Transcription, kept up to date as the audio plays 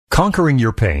Conquering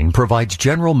Your Pain provides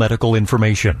general medical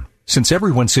information. Since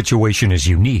everyone's situation is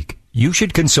unique, you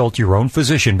should consult your own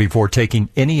physician before taking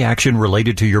any action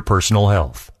related to your personal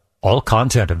health. All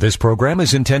content of this program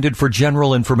is intended for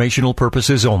general informational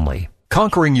purposes only.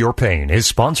 Conquering Your Pain is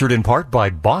sponsored in part by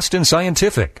Boston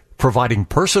Scientific, providing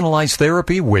personalized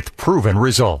therapy with proven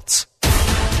results.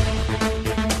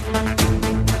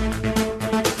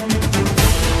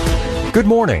 Good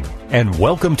morning, and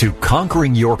welcome to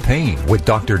Conquering Your Pain with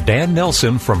Dr. Dan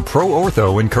Nelson from Pro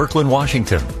Ortho in Kirkland,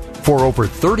 Washington. For over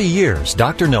 30 years,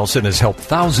 Dr. Nelson has helped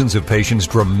thousands of patients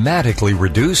dramatically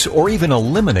reduce or even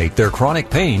eliminate their chronic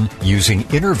pain using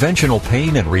interventional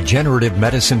pain and regenerative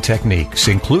medicine techniques,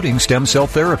 including stem cell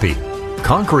therapy.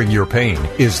 Conquering Your Pain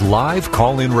is live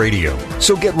call-in radio,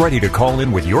 so get ready to call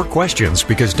in with your questions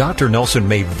because Dr. Nelson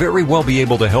may very well be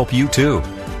able to help you too.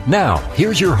 Now,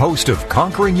 here's your host of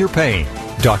Conquering Your Pain,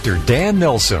 Dr. Dan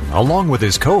Nelson, along with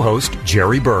his co-host,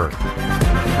 Jerry Berg.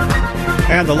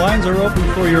 And the lines are open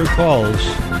for your calls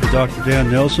to Dr.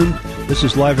 Dan Nelson. This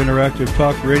is live interactive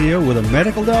talk radio with a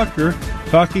medical doctor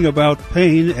talking about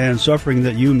pain and suffering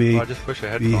that you may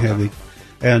be having.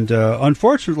 And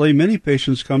unfortunately, many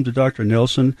patients come to Dr.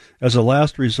 Nelson as a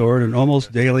last resort, and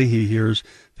almost daily he hears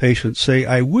patients say,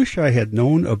 "I wish I had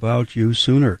known about you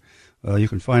sooner." You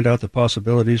can find out the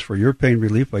possibilities for your pain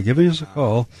relief by giving us a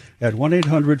call at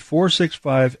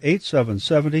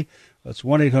 1-800-465-8770. That's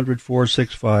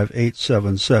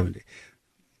 1-800-465-8770.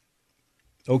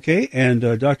 Okay,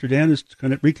 and Dr. Dan is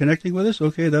reconnecting with us?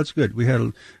 Okay, that's good.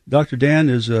 Dr. Dan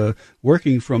is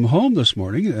working from home this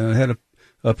morning, had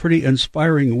a pretty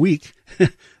inspiring week,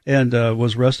 and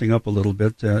was resting up a little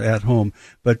bit at home.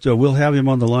 But we'll have him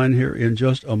on the line here in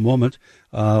just a moment.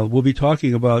 We'll be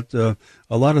talking about a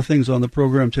lot of things on the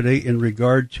program today in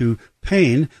regard to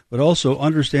pain, but also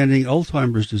understanding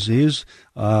Alzheimer's disease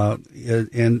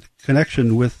in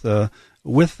connection with that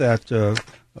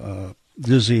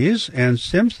disease, and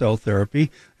stem cell therapy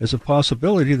is a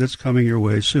possibility that's coming your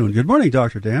way soon. Good morning,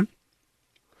 Dr. Dan.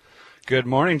 Good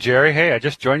morning, Jerry. Hey, I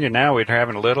just joined you now. We're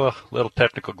having a little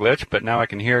technical glitch, but now I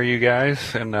can hear you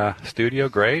guys in the studio.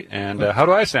 Great. And how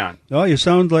do I sound? Oh, you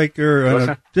sound like you're on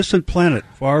a distant planet,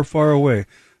 far, far away.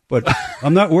 But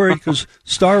I'm not worried because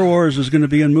Star Wars is going to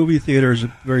be in movie theaters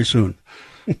very soon.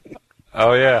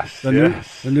 Oh, yeah. The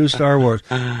new Star Wars.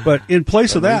 But in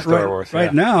place of that,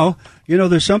 right now,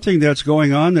 there's something that's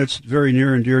going on that's very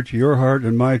near and dear to your heart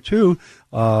and mine too,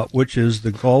 which is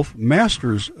the Golf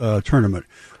Masters tournament.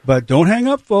 But don't hang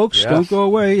up, folks. Yes. Don't go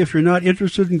away. If you're not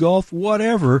interested in golf,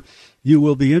 whatever, you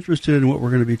will be interested in what we're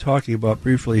going to be talking about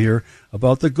briefly here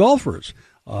about the golfers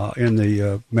in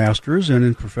the Masters and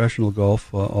in professional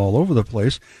golf all over the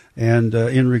place, and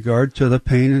in regard to the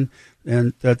pain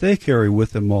and that they carry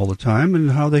with them all the time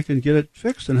and how they can get it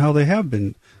fixed and how they have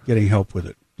been getting help with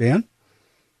it. Dan?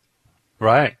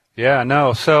 Right. Yeah,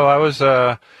 no. So I was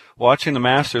watching the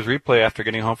Masters replay after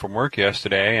getting home from work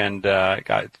yesterday, and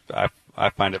I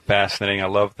find it fascinating. I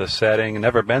love the setting. I've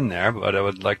never been there, but I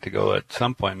would like to go at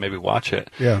some point, maybe watch it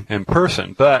in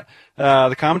person. But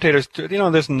the commentators,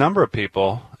 there's a number of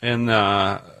people in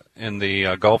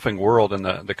the golfing world and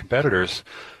the competitors,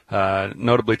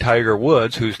 notably Tiger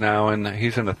Woods, who's now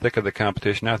he's in the thick of the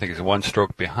competition now. I think he's one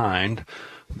stroke behind.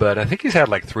 But I think he's had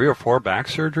like 3 or 4 back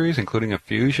surgeries, including a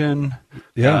fusion.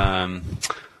 Yeah.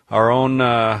 Our own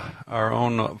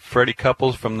Freddie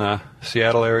Couples from the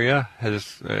Seattle area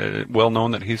has well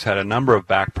known that he's had a number of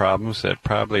back problems that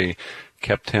probably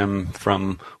kept him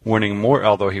from winning more.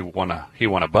 Although he won a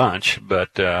bunch,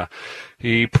 but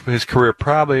his career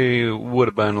probably would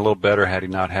have been a little better had he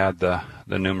not had the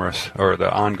numerous or the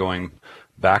ongoing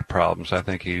back problems. I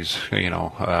think he's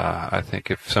I think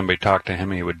if somebody talked to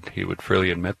him, he would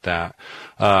freely admit that.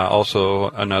 Also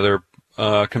another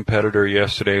competitor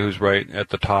yesterday who's right at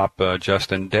the top,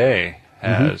 Justin Day,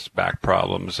 has back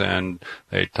problems, and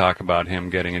they talk about him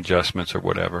getting adjustments or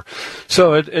whatever.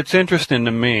 So it's interesting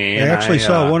to me. I actually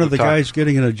saw one of the guys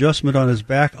getting an adjustment on his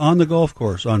back on the golf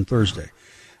course on Thursday.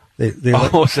 Is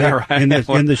that right?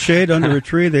 In the shade under a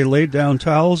tree, they laid down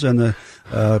towels, and the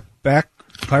back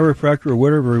chiropractor or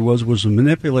whatever he was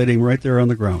manipulating right there on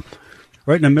the ground,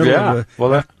 right in the middle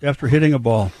of after hitting a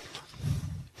ball.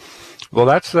 Well,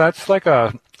 that's like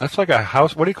a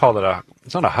house. What do you call it?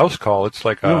 It's not a house call. It's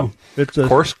like it's a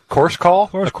course call.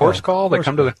 Course call. They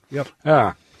come to the. Yep.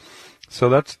 Yeah. So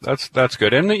that's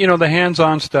good. And the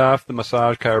hands-on stuff, the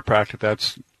massage,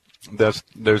 chiropractic. There's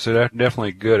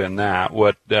definitely good in that.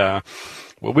 What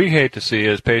we hate to see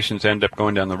is patients end up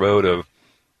going down the road of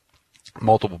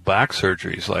multiple back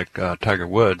surgeries like Tiger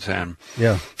Woods, and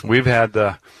I've had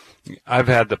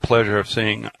the pleasure of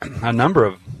seeing a number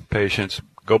of patients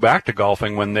go back to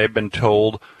golfing when they've been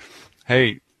told,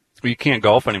 hey, you can't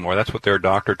golf anymore. That's what their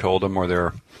doctor told them, or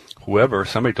their whoever.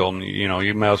 Somebody told them,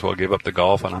 you may as well give up the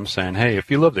golf. And I'm saying, hey, if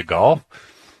you love the golf,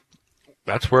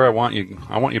 that's where I want you.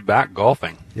 I want you back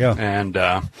golfing. Yeah. And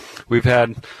we've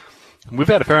had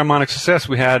a fair amount of success.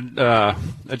 We had a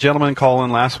gentleman call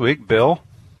in last week, Bill,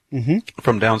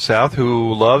 from down south,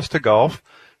 who loves to golf,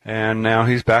 and now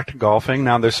he's back to golfing.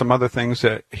 Now there's some other things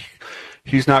that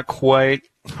he's not quite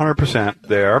 100%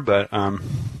 there, but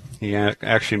he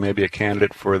actually may be a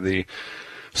candidate for the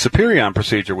Superion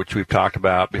procedure, which we've talked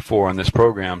about before on this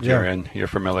program, Jerry, and you're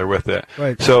familiar with it.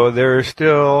 Right. So there's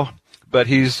still, but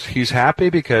he's happy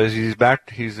because he's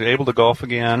back. He's able to golf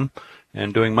again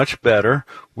and doing much better.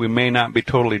 We may not be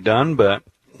totally done, but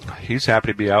he's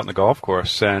happy to be out in the golf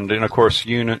course. And of course,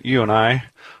 you and I,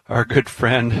 our good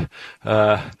friend,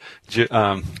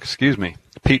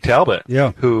 Pete Talbot,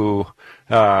 who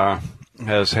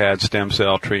has had stem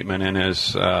cell treatment in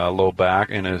his low back,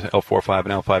 in his L4-5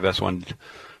 and L5-S1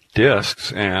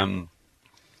 discs, and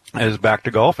is back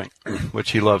to golfing,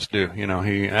 which he loves to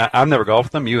do. I've never golfed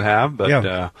with him. You have,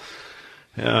 but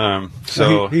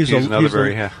so he's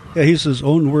he's his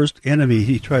own worst enemy.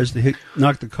 He tries to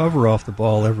knock the cover off the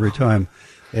ball every time,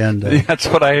 and that's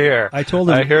what I hear. I told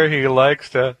him. I hear he likes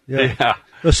to. Yeah.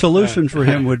 The solution for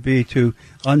him would be to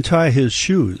untie his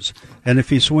shoes, and if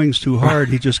he swings too hard,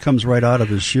 he just comes right out of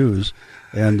his shoes,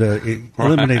 and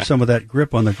eliminate some of that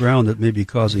grip on the ground that may be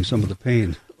causing some of the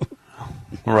pain.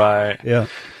 Right. Yeah.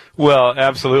 Well,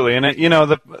 absolutely, and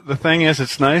the thing is,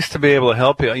 it's nice to be able to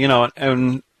help you.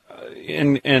 And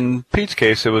in Pete's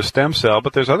case, it was stem cell,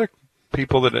 but there's other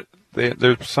people that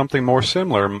there's something more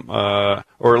similar,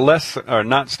 or less, or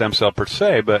not stem cell per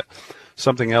se, but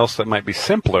something else that might be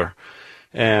simpler.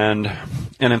 And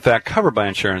in fact, covered by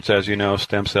insurance. As you know,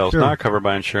 stem cells not covered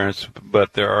by insurance,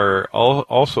 but there are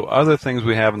also other things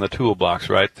we have in the toolbox,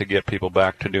 right, to get people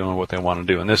back to doing what they want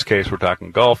to do. In this case, we're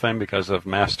talking golfing because of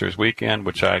Masters Weekend,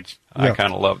 which I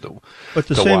kind of love to But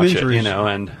the to same watch injuries,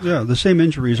 it, the same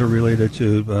injuries are related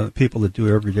to people that do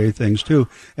everyday things too,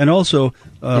 and also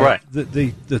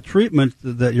the treatment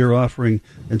that you're offering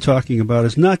and talking about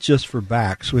is not just for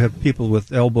backs. We have people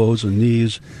with elbows and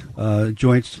knees,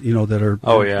 joints, that are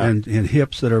and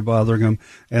hips that are bothering them,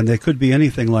 and they could be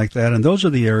anything like that. And those are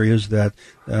the areas that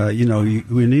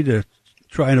we need to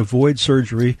try and avoid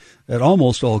surgery at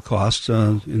almost all costs,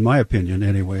 in my opinion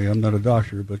anyway. I'm not a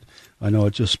doctor, but I know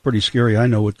it's just pretty scary. I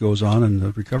know what goes on in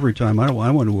the recovery time. I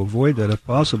want to avoid that if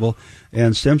possible.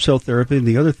 And stem cell therapy and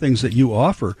the other things that you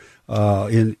offer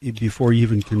before you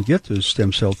even can get to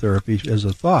stem cell therapy as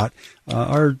a thought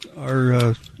are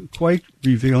quite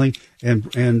revealing and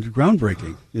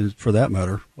groundbreaking, for that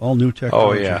matter. All new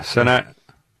technology. Oh, yes. And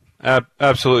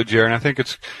absolutely, Jerry. And I think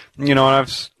it's, and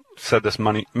I've said this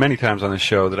many times on the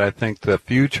show, that I think the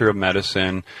future of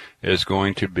medicine is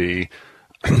going to be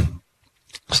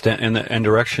in the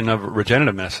direction of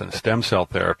regenerative medicine. Stem cell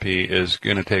therapy is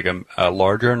going to take a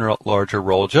larger and larger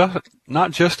role,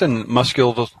 not just in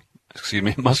musculoskeletal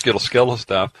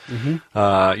stuff,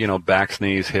 backs,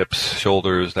 knees, hips,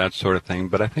 shoulders, that sort of thing.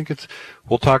 But I think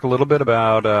we'll talk a little bit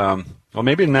about,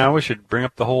 maybe now we should bring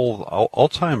up the whole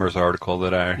Alzheimer's article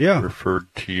that I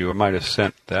referred to you. I might have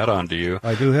sent that on to you.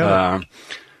 I do have it.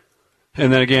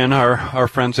 And then again, our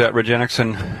friends at Regenix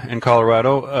in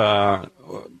Colorado,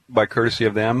 by courtesy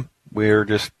of them, we're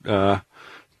just, they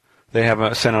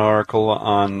have sent an article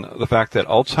on the fact that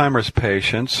Alzheimer's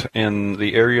patients in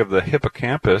the area of the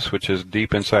hippocampus, which is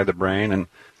deep inside the brain, and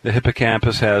the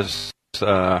hippocampus has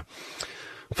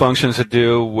functions to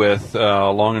do with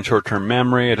long and short-term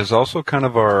memory. It is also kind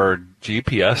of our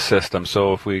GPS system.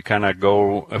 So if we kind of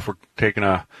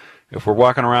if we're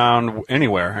walking around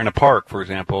anywhere, in a park, for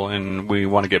example, and we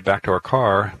want to get back to our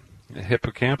car, the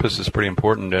hippocampus is pretty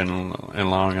important in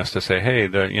allowing us to say, hey,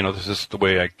 this is the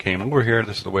way I came over here.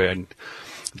 This is the way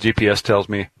GPS tells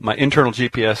me, my internal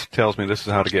GPS tells me this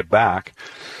is how to get back.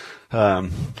 So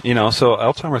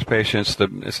Alzheimer's patients,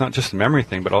 it's not just a memory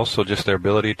thing, but also just their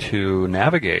ability to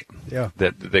navigate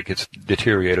that gets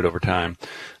deteriorated over time.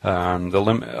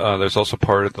 There's also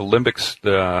part of the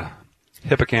the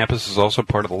hippocampus is also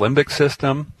part of the limbic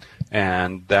system,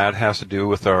 and that has to do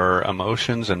with our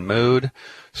emotions and mood.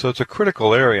 So it's a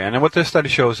critical area. And what this study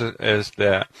shows is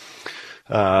that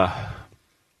the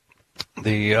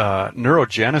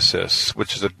neurogenesis,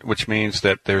 which means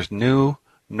that there's new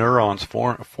neurons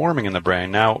forming in the brain.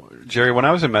 Now, Jerry, when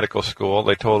I was in medical school,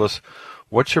 they told us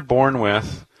what you're born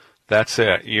with, That's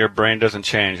it. Your brain doesn't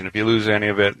change, and if you lose any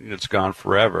of it, it's gone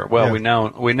forever. Well, we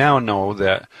now know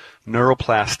that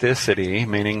neuroplasticity,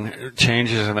 meaning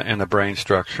changes in the brain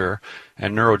structure,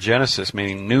 and neurogenesis,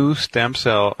 meaning new stem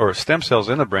cells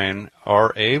in the brain,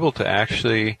 are able to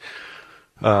actually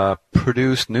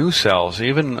produce new cells,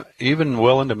 even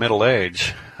well into middle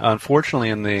age. Unfortunately,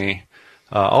 in the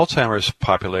Alzheimer's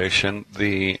population,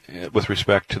 with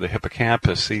respect to the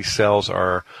hippocampus, these cells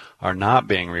are not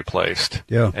being replaced.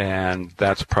 Yeah. And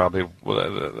that's probably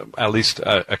at least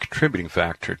a contributing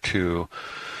factor to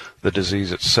the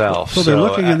disease itself. So they're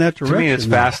looking in that direction. To me, it's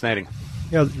fascinating.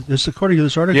 Yeah, this, according to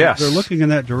this article, yes. They're looking in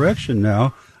that direction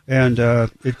now, and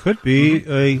it could be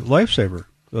a lifesaver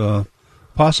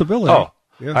possibility. Oh,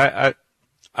 yeah.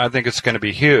 I think it's going to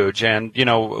be huge. And,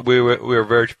 we were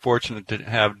very fortunate to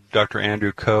have Dr.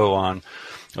 Andrew Coe on,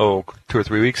 2 or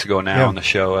 3 weeks ago now on the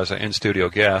show as an in-studio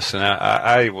guest. And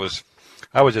I was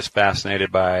just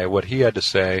fascinated by what he had to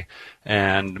say.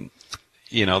 And,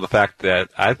 the fact that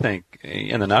I think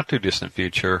in the not-too-distant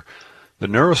future, the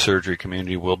neurosurgery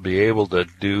community will be able to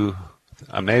do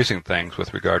amazing things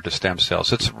with regard to stem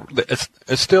cells. It's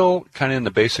still kind of in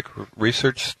the basic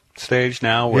research stage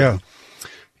now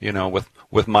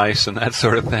with mice and that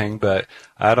sort of thing, but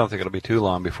I don't think it'll be too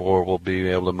long before we'll be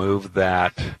able to move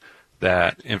that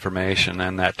information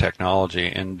and that technology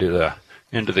into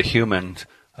the human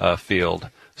field.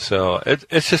 So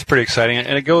it's just pretty exciting,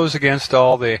 and it goes against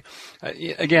all the.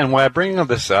 Again, why I bring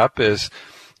this up is,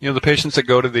 the patients that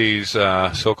go to these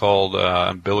so-called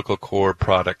umbilical cord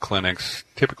product clinics,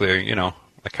 typically, a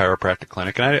chiropractic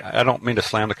clinic, and I don't mean to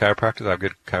slam the chiropractors. I have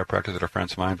good chiropractors that are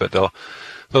friends of mine, but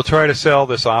they'll try to sell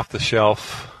this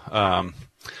off-the-shelf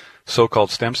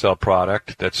so-called stem cell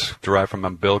product that's derived from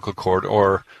umbilical cord,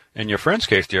 or in your friend's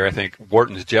case, dear, I think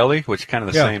Wharton's jelly, which is kind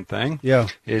of the same thing. Yeah.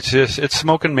 It's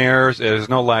smoke and mirrors. There's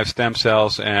no live stem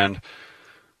cells. And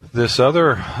this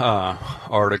other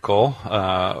article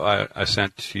I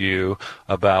sent to you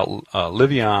about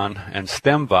Livion and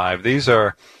StemVive. These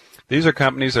are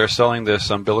companies that are selling this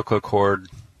umbilical cord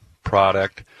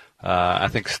product. I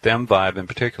think StemVive in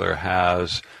particular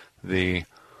has the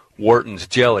Wharton's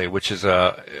jelly, which is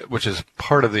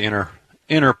part of the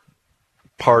inner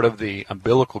part of the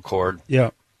umbilical cord.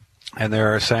 Yeah. And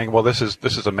they're saying, well, this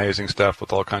is amazing stuff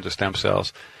with all kinds of stem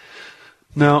cells.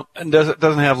 No, it doesn't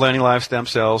have any live stem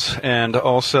cells, and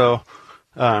also,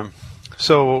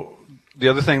 so the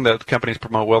other thing that companies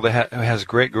promote, well, it has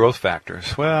great growth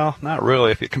factors. Well, not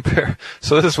really if you compare.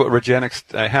 So this is what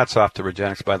Regenix, hats off to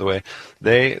Regenix, by the way.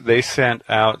 They sent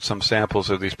out some samples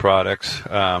of these products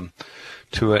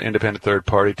to an independent third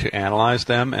party to analyze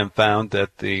them, and found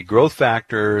that the growth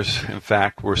factors, in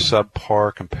fact, were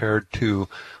subpar compared to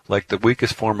like the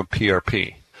weakest form of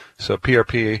PRP. So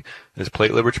PRP is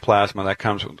platelet-rich plasma. That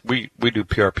comes. We do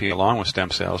PRP along with stem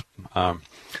cells.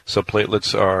 So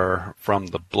platelets are from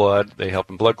the blood. They help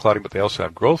in blood clotting, but they also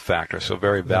have growth factors, so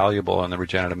very valuable in the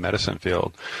regenerative medicine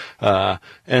field.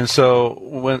 And so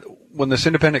when this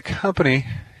independent company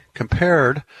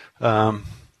compared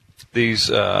these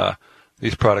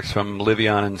products from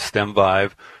Livion and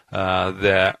StemVive,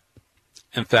 that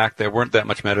in fact they weren't that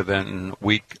much better than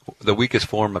the weakest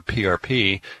form of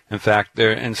PRP. In fact,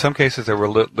 in some cases there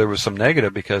was some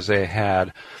negative because they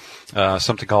had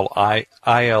something called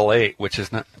IL-8, which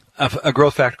is not a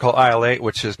growth factor called IL-8,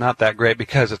 which is not that great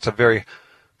because it's a very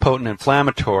potent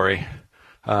inflammatory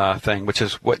thing, which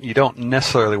is what you don't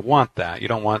necessarily want. That you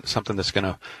don't want something that's going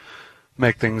to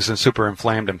make things super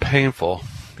inflamed and painful.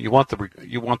 You want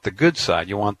the good side.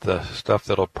 You want the stuff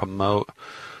that'll promote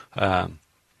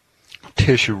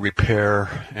tissue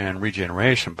repair and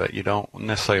regeneration, but you don't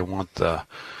necessarily want the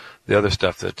other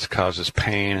stuff that causes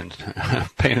pain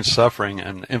and suffering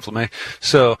and inflammation.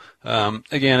 So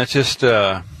again, it's just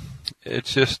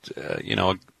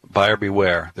buyer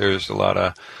beware. There's a lot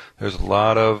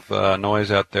of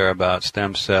noise out there about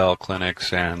stem cell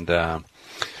clinics, and I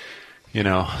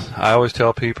always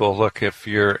tell people, look, if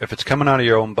it's coming out of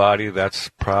your own body, that's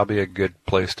probably a good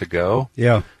place to go.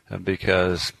 Yeah.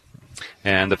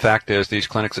 And the fact is, these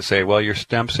clinics that say, well, your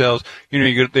stem cells,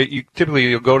 you typically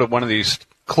you'll go to one of these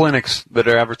clinics that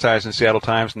are advertised in Seattle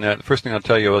Times, and the first thing I'll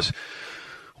tell you is,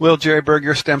 well, Jerry Berg,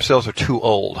 your stem cells are too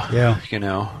old. Yeah.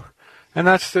 And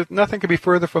nothing could be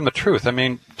further from the truth. I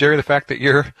mean, Jerry, the fact that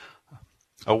you're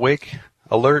awake,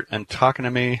 alert, and talking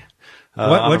to me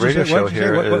on the radio show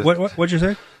here. What'd you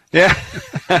say? Yeah.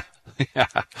 Yeah.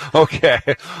 Okay.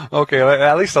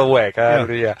 At least awake.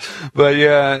 Yeah. But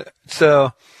yeah.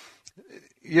 So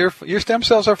your stem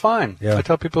cells are fine. Yeah. I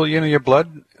tell people, your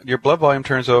blood volume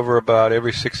turns over about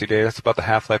every 60 days. That's about the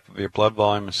half-life of your blood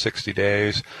volume in 60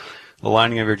 days. the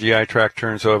lining of your GI tract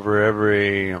turns over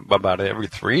about every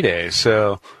 3 days.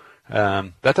 So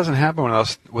that doesn't happen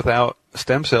without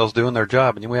stem cells doing their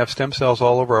job. And we have stem cells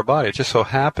all over our body. It just so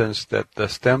happens that the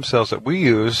stem cells that we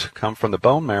use come from the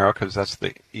bone marrow because that's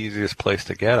the easiest place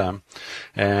to get them.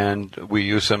 And we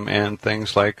use them in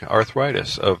things like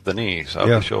arthritis of the knees, of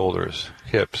the shoulders,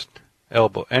 hips,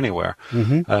 elbow, anywhere.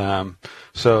 Mm-hmm.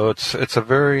 So it's a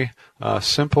very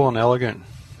simple and elegant,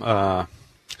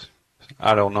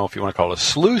 I don't know if you want to call it a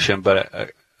solution,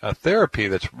 but a therapy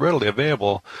that's readily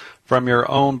available from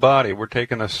your own body. We're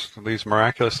taking these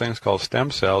miraculous things called stem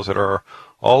cells that are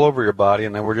all over your body,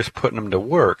 and then we're just putting them to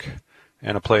work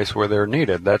in a place where they're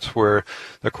needed. That's where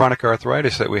the chronic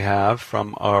arthritis that we have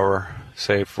from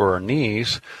for our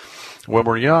knees, when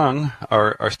we're young,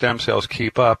 our stem cells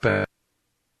keep up,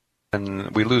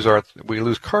 and we lose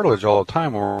cartilage all the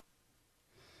time when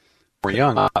we're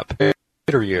young. Up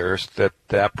later years,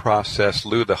 that process,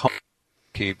 the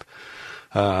keep,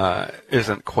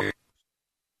 isn't quite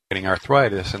getting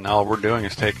arthritis, and all we're doing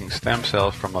is taking stem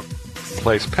cells from a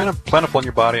place plentiful in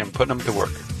your body and putting them to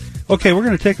work. Okay, we're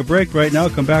going to take a break right now.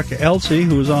 Come back to Elsie,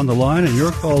 who is on the line, and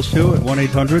your calls too at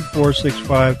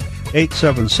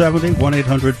 1-800-465-8770,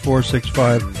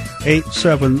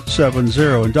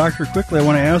 1-800-465-8770. And Doctor, quickly, I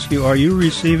want to ask you, are you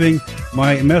receiving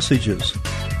my messages?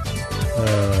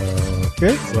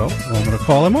 Okay, well, I'm going to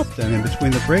call him up then in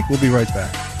between the break. We'll be right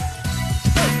back.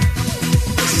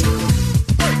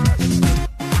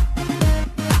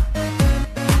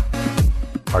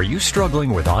 Are you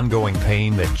struggling with ongoing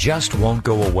pain that just won't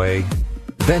go away?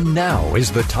 Then now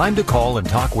is the time to call and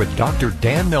talk with Dr.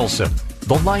 Dan Nelson.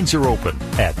 The lines are open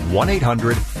at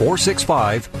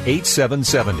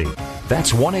 1-800-465-8770.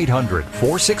 That's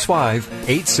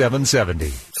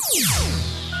 1-800-465-8770.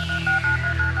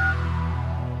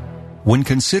 When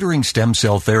considering stem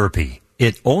cell therapy,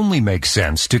 it only makes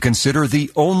sense to consider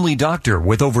the only doctor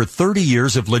with over 30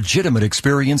 years of legitimate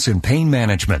experience in pain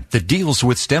management that deals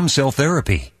with stem cell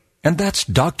therapy. And that's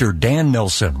Dr. Dan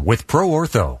Nelson with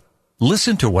ProOrtho.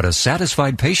 Listen to what a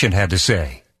satisfied patient had to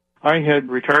say. I had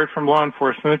retired from law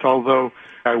enforcement, although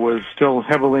I was still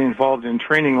heavily involved in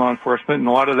training law enforcement, and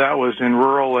a lot of that was in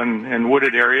rural and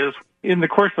wooded areas. In the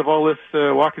course of all this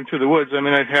walking through the woods,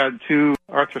 I've had 2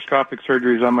 arthroscopic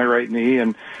surgeries on my right knee,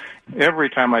 and every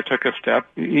time I took a step,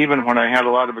 even when I had a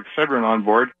lot of Excedrin on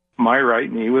board, my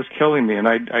right knee was killing me. And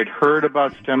I'd heard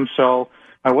about stem cell.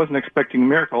 I wasn't expecting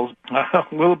miracles. A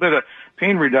little bit of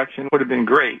pain reduction would have been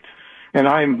great. And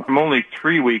I'm only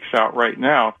 3 weeks out right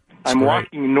now. I'm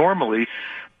walking normally.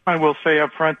 I will say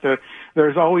up front that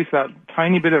there's always that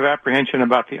tiny bit of apprehension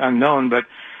about the unknown, but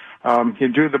he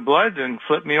drew the blood and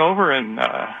flipped me over and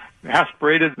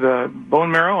aspirated the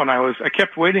bone marrow, and I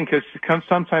kept waiting because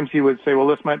sometimes he would say, well,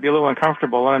 this might be a little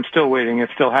uncomfortable, and I'm still waiting. It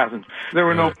still hasn't. There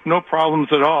were no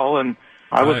problems at all, and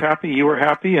I was happy, you were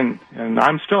happy, and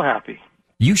I'm still happy.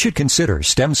 You should consider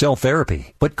stem cell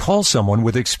therapy, but call someone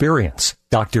with experience.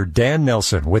 Dr. Dan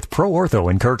Nelson with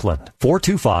ProOrtho in Kirkland,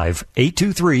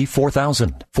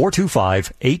 425-823-4000,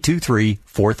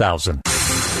 425-823-4000.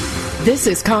 This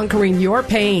is Conquering Your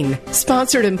Pain,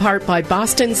 sponsored in part by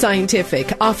Boston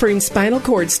Scientific, offering spinal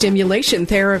cord stimulation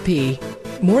therapy.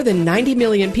 More than 90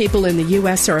 million people in the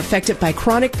U.S. are affected by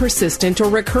chronic, persistent, or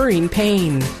recurring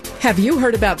pain. Have you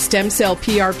heard about stem cell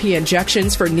PRP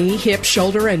injections for knee, hip,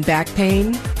 shoulder, and back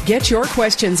pain? Get your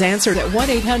questions answered at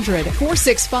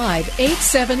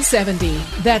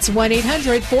 1-800-465-8770. That's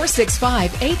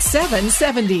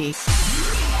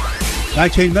 1-800-465-8770.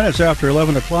 19 minutes after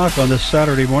 11 o'clock on this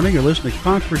Saturday morning, you're listening to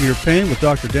Conquering Your Pain with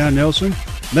Dr. Dan Nelson,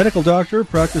 medical doctor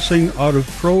practicing out of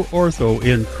ProOrtho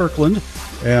in Kirkland.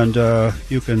 And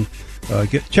you can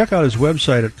check out his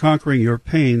website at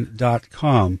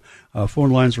conqueringyourpain.com.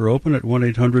 Phone lines are open at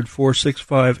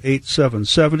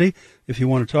 1-800-465-8770 if you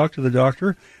want to talk to the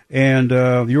doctor. And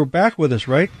you're back with us,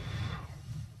 right?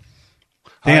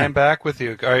 Dan. I'm back with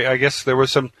you. I guess there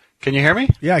was some... Can you hear me?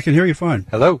 Yeah, I can hear you fine.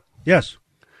 Hello? Yes.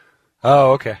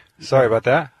 Oh, okay. Sorry about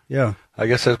that. Yeah. I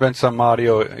guess there's been some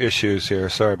audio issues here.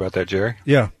 Sorry about that, Jerry.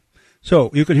 Yeah.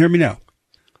 So, you can hear me now?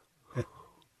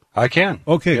 I can.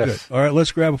 Okay, yes. Good. All right,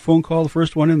 let's grab a phone call. The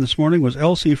first one in this morning was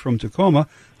Elsie from Tacoma.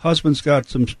 Husband's got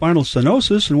some spinal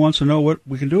stenosis and wants to know what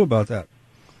we can do about that.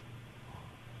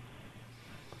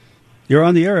 You're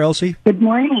on the air, Elsie. Good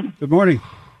morning. Good morning.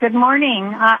 Good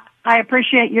morning. I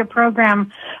appreciate your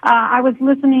program. I was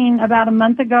listening about a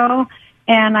month ago,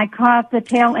 and I caught the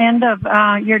tail end of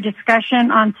your discussion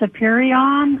on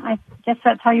Superion. I guess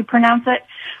that's how you pronounce it.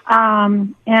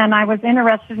 And I was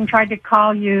interested and tried to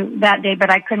call you that day, but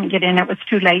I couldn't get in. It was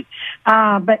too late.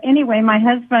 But anyway, my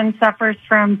husband suffers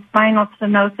from spinal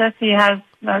stenosis. He has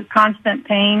constant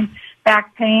pain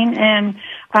back pain, and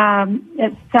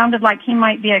it sounded like he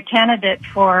might be a candidate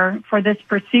for this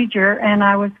procedure. And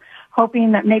I was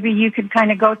hoping that maybe you could kind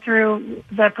of go through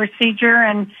the procedure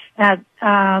and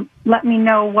let me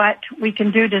know what we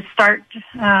can do to start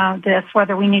this,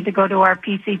 whether we need to go to our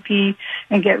PCP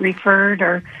and get referred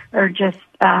or just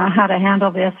how to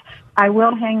handle this. I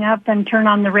will hang up and turn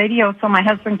on the radio so my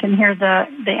husband can hear the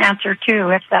answer too,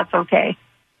 if that's okay.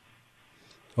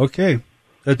 Okay.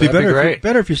 That'd be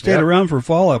better if you stayed around for a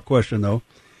follow-up question, though.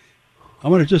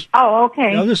 I'm going to just... Oh,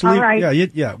 okay. I'll just leave. All right.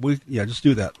 Yeah, just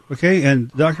do that. Okay,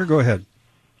 and Doctor, go ahead.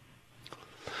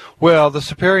 Well, the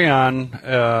Superion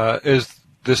is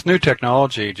this new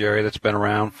technology, Jerry, that's been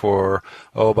around for,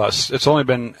 it's only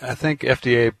been, I think,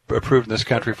 FDA approved in this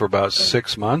country for about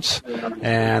 6 months.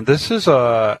 And this is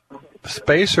a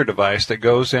spacer device that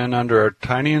goes in under a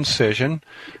tiny incision,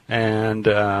 and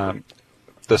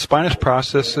the spinous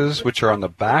processes, which are on the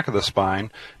back of the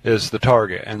spine, is the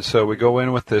target. And so we go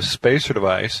in with this spacer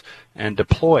device and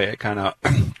deploy it, kind of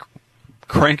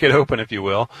crank it open, if you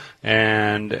will.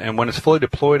 And when it's fully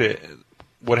deployed,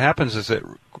 what happens is it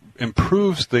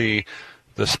improves the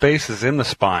spaces in the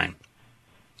spine,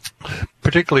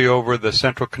 particularly over the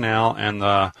central canal and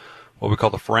what we call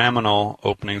the foraminal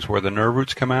openings where the nerve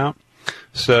roots come out.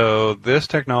 So this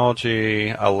technology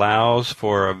allows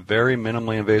for a very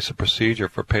minimally invasive procedure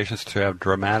for patients to have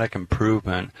dramatic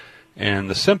improvement in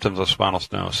the symptoms of spinal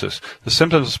stenosis. The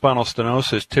symptoms of spinal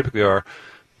stenosis typically are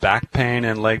back pain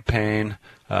and leg pain.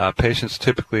 Patients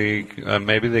typically,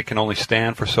 maybe they can only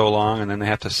stand for so long and then they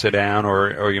have to sit down,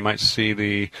 or you might see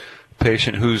the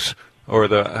patient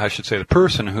the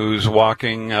person who's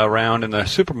walking around in the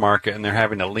supermarket and they're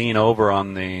having to lean over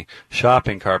on the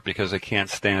shopping cart because they can't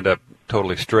stand up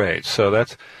totally straight. So the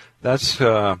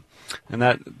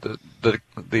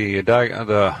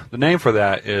name for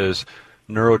that is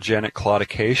neurogenic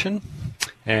claudication,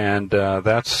 and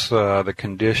that's the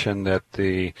condition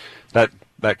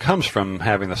that comes from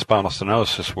having the spinal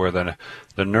stenosis, where the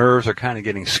nerves are kind of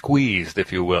getting squeezed,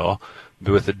 if you will,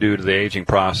 due to the aging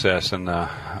process and the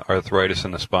arthritis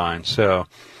in the spine. So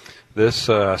this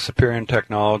Superion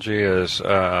technology is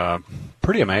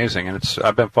pretty amazing, and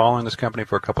I've been following this company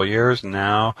for a couple of years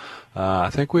now. I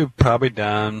think we've probably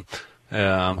done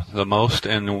the most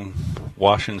in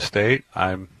Washington State.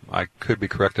 I could be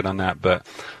corrected on that, but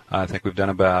I think we've done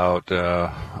about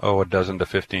a dozen to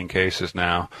 15 cases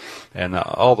now, and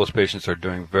all those patients are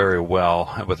doing very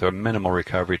well with a minimal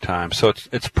recovery time. So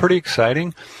it's pretty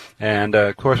exciting, and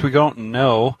of course we don't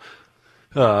know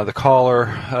the caller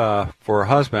for her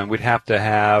husband. We'd have to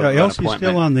have an Elsie's appointment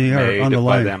still on the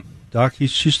line. Them. Doc,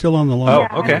 she's still on the line.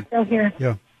 Oh, okay. I'm still here.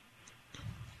 Yeah.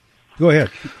 Go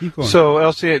ahead. Keep going. So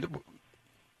Elsie,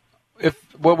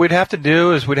 what we'd have to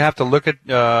do is we'd have to look at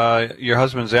your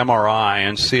husband's MRI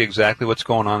and see exactly what's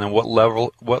going on and what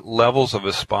levels of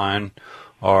his spine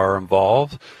are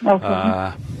involved.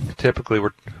 Okay. Typically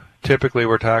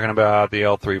we're talking about the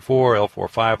L3-4,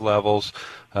 L4-5 levels,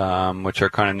 which are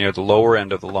kind of near the lower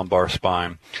end of the lumbar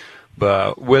spine.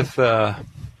 But with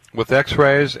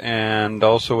X-rays and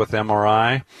also with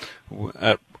MRI,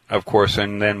 of course,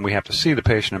 and then we have to see the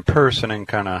patient in person and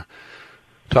kind of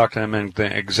talk to them and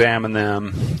examine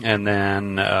them, and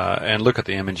then and look at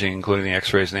the imaging, including the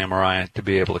X-rays and the MRI, to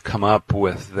be able to come up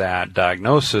with that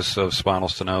diagnosis of spinal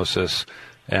stenosis,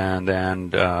 and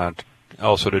then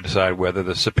also to decide whether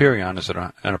the Superion is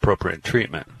an appropriate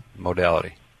treatment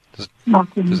modality.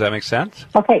 Does that make sense?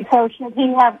 Okay, so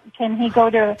can he go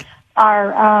to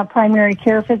our primary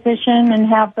care physician and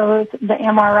have the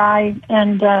MRI?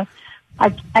 And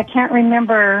I can't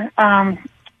remember.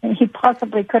 He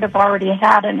possibly could have already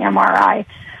had an MRI,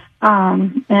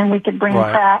 and we could bring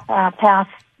past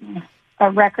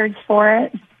records for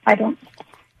it. I don't.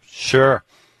 Sure.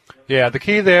 Yeah, the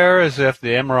key there is if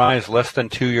the MRI is less than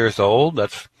 2 years old,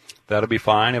 that'll be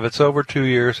fine. If it's over 2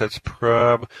 years,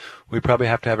 we probably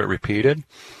have to have it repeated,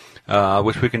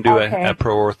 which we can do at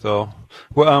ProOrtho.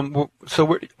 Well,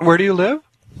 so where do you live?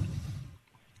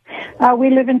 We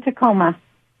live in Tacoma.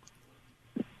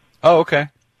 Oh, okay.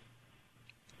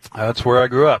 That's where I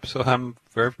grew up, so I'm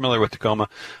very familiar with Tacoma.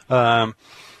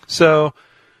 So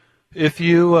if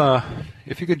you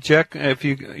could check,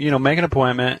 make an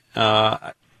appointment.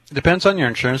 It depends on your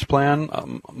insurance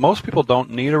plan. Most people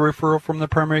don't need a referral from the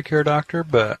primary care doctor,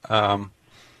 but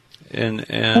in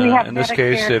this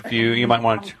case, if you might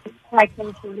want to.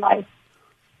 TRICARE for Life.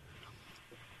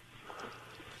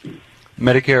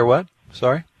 Medicare what?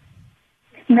 Sorry?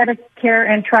 Medicare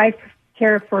and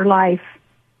TRICARE for Life.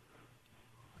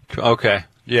 Okay.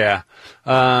 Yeah.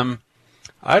 I'm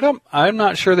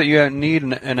not sure that you need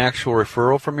an actual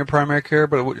referral from your primary care,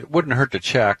 but it wouldn't hurt to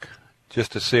check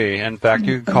just to see. In fact,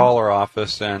 you can call our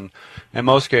office, and in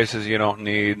most cases, you don't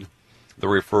need the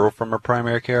referral from our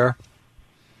primary care.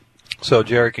 So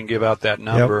Jerry can give out that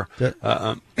number. Yep,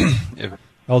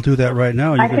 I'll do that right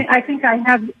now. I think I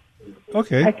have.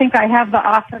 Okay. I think I have the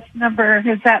office number.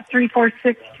 Is that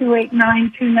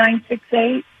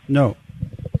 346-289-2968? No,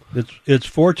 it's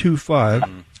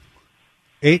 425-823.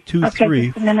 Okay,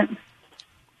 just a minute.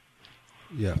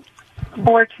 Yeah.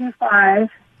 425.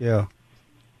 Yeah.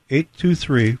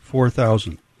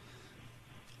 823-4000.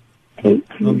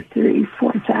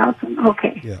 823-4000.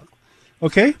 Okay. Yeah.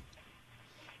 Okay.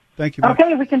 Thank you.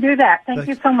 Okay, we can do that. Thank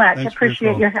you so much. Thanks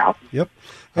Appreciate your help. Yep.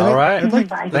 All right.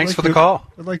 Thanks for the call.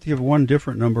 I'd like to give one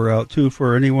different number out, too,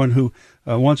 for anyone who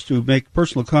wants to make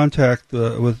personal contact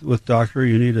with Doctor.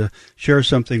 You need to share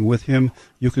something with him.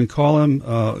 You can call him,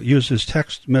 use his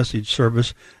text message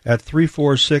service at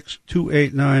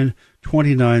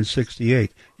 346-289-2968.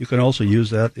 You can also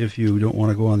use that if you don't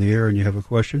want to go on the air and you have a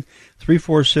question.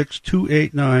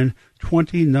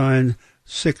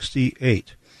 346-289-2968.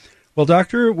 Well,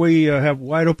 Doctor, we have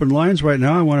wide open lines right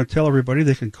now. I want to tell everybody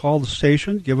they can call the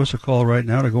station. Give us a call right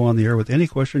now to go on the air with any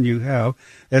question you have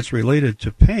that's related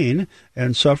to pain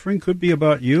and suffering. Could be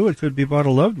about you. It could be about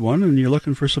a loved one, and you're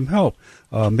looking for some help.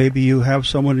 Maybe you have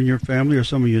someone in your family or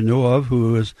someone you know of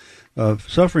who is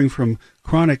suffering from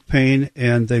chronic pain,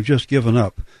 and they've just given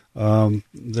up.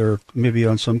 They're maybe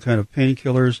on some kind of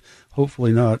painkillers,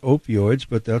 hopefully not opioids,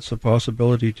 but that's a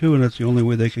possibility too, and that's the only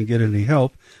way they can get any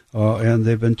help. And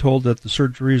they've been told that the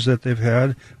surgeries that they've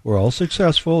had were all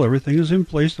successful. Everything is in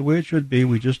place the way it should be.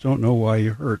 We just don't know why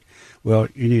you hurt. Well,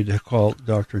 you need to call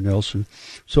Dr. Nelson.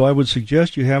 So I would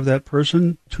suggest you have that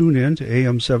person tune in to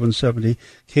AM 770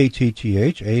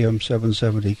 KTTH, AM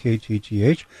 770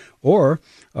 KTTH, or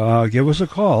give us a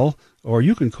call, or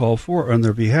you can call on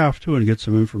their behalf, too, and get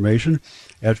some information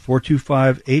at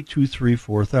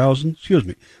 425-823-4000. Excuse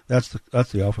me, that's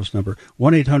the office number,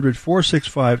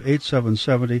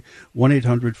 1-800-465-8770,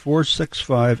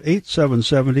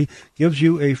 1-800-465-8770, gives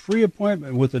you a free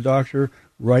appointment with the doctor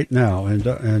right now.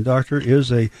 And doctor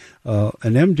is an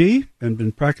MD and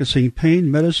been practicing pain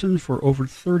medicine for over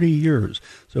 30 years,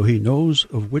 so he knows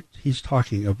of what he's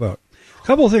talking about. A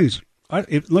couple of things.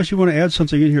 Unless you want to add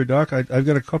something in here, Doc, I've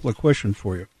got a couple of questions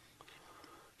for you.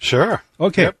 Sure.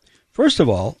 Okay. Yep. First of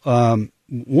all,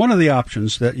 one of the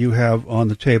options that you have on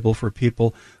the table for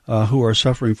people who are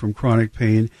suffering from chronic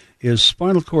pain is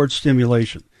spinal cord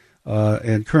stimulation.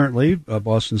 And currently,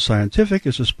 Boston Scientific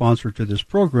is a sponsor to this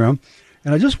program.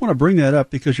 And I just want to bring that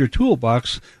up because your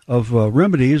toolbox of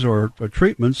remedies or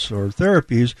treatments or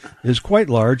therapies is quite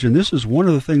large, and this is one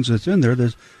of the things that's in there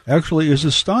that actually is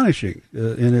astonishing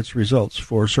in its results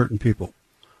for certain people.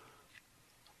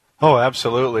 Oh,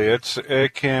 absolutely.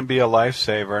 It can be a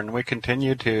lifesaver, and we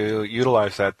continue to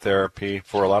utilize that therapy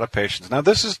for a lot of patients. Now,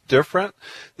 this is different.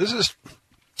 This is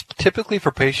typically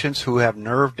for patients who have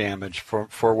nerve damage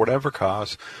for whatever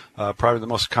cause. Probably the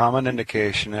most common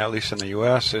indication, at least in the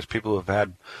U.S., is people who have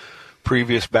had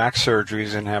previous back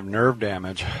surgeries and have nerve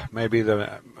damage. Maybe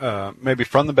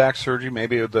from the back surgery,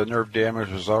 maybe the nerve damage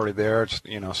was already there. It's,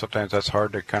 sometimes that's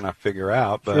hard to kind of figure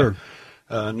out. But sure.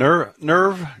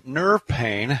 Nerve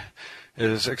pain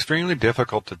is extremely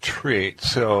difficult to treat.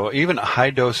 So even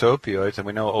high-dose opioids, and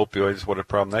we know opioids, what a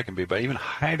problem that can be, but even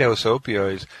high-dose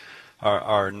opioids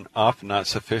are often not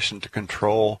sufficient to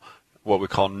control what we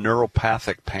call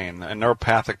neuropathic pain. And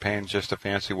neuropathic pain is just a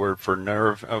fancy word for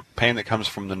pain that comes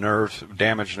from the nerves,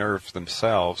 damaged nerves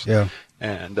themselves. Yeah.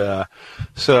 And but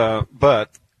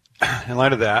in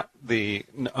light of that, the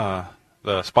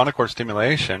spinal cord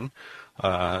stimulation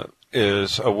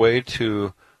is a way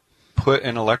to put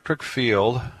an electric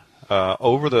field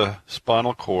over the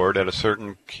spinal cord at a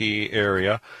certain key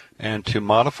area and to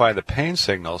modify the pain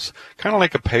signals, kind of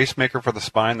like a pacemaker for the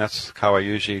spine. That's how I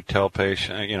usually tell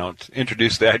patients,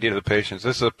 introduce the idea to the patients.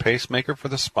 This is a pacemaker for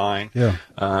the spine. Yeah.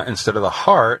 Instead of the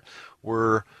heart,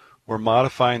 we're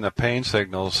modifying the pain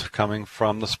signals coming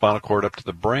from the spinal cord up to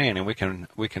the brain, and we can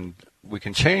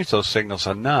change those signals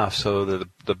enough so that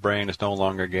the brain is no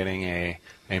longer getting a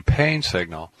pain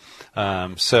signal.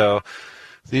 So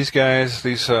these guys,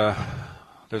 there's a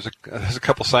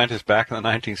couple scientists back in the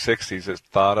 1960s that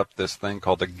thought up this thing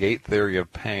called the gate theory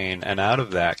of pain, and out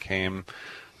of that came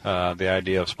the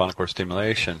idea of spinal cord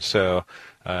stimulation. So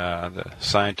the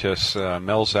scientists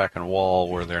Melzack and Wall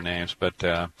were their names, but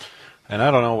and I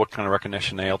don't know what kind of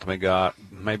recognition they ultimately got.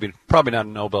 Probably not a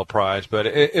Nobel Prize, but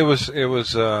it was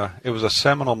a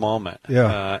seminal moment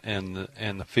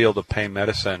in the field of pain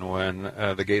medicine when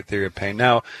the gate theory of pain.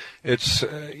 Now, it's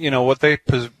what they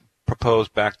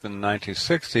proposed back in the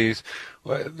 1960s,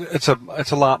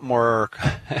 it's a lot more,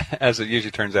 as it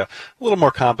usually turns out, a little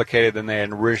more complicated than they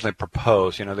had originally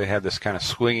proposed. You know, they had this kind of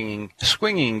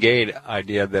swinging gate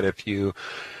idea that if you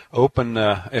open,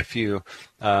 and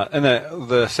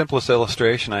the simplest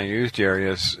illustration I use, Jerry,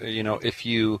 is, you know, if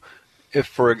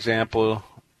for example,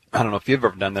 I don't know if you've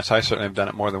ever done this, I certainly have done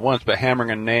it more than once, but hammering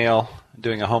a nail,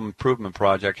 doing a home improvement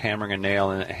project, hammering a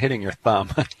nail and hitting your thumb.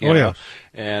 You know?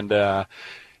 Yeah.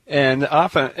 And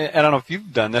often, I don't know if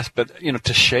you've done this, but, you know,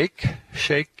 to shake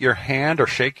your hand or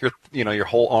shake your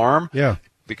whole arm. Yeah.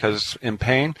 Because in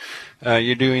pain,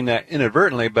 you're doing that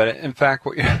inadvertently, but in fact,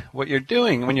 what you're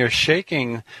doing when you're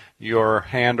shaking your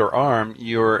hand or arm,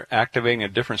 you're activating a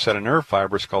different set of nerve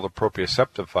fibers called the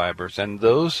proprioceptive fibers, and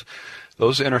those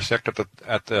intersect at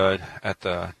the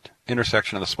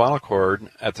intersection of the spinal cord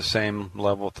at the same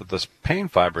level that the pain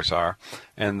fibers are,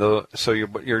 and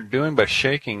what you're doing by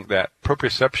shaking that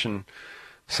proprioception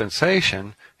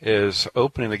sensation is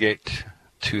opening the gate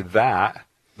to that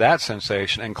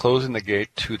sensation and closing the gate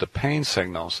to the pain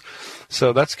signals.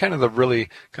 So that's kind of the really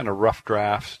kind of rough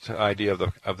draft idea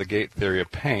of the gate theory of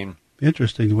pain.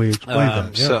 Interesting the way you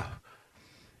explained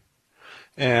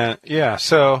that. Yeah.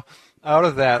 So out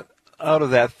of that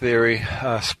theory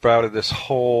sprouted this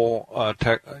whole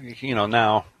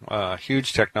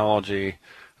huge technology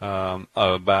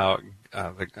about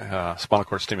the spinal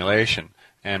cord stimulation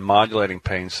and modulating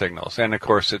pain signals. And of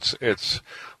course, it's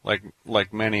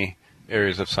like many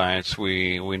areas of science,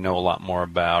 we know a lot more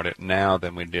about it now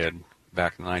than we did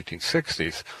back in the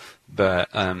 1960s. But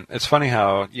it's funny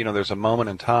how, you know, there's a moment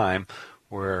in time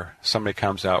where somebody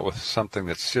comes out with something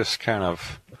that's just kind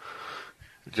of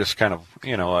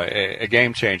you know, a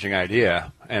game-changing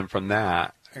idea, and from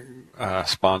that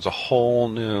spawns a whole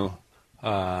new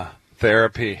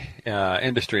therapy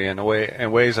industry in the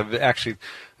ways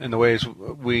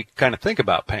we kind of think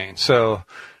about pain. So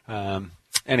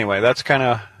anyway, that's kind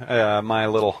of my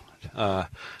little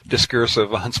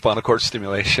discursive on spinal cord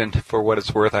stimulation for what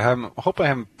it's worth. I hope I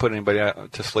haven't put anybody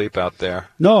to sleep out there.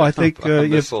 No, I think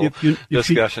if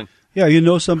discussion. Yeah, you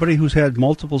know somebody who's had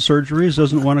multiple surgeries,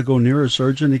 doesn't want to go near a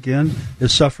surgeon again,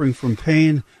 is suffering from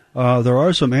pain. There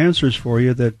are some answers for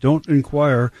you that don't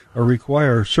require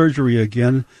surgery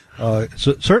again.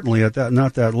 Certainly at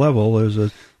not that level. There's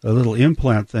a little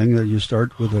implant thing that you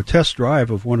start with a test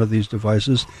drive of one of these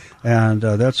devices, and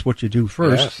that's what you do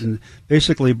first. Yes. And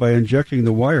basically by injecting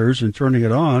the wires and turning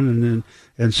it on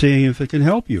and seeing if it can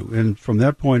help you. And from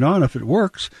that point on, if it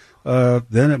works,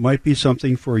 then it might be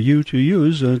something for you to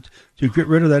use to get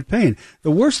rid of that pain. The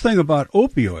worst thing about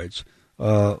opioids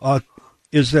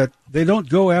is that they don't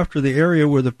go after the area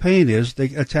where the pain is;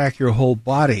 they attack your whole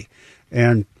body,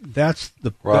 and that's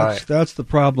the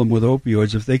problem with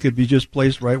opioids. If they could be just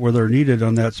placed right where they're needed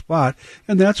on that spot,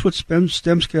 and that's what stem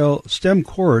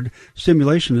cord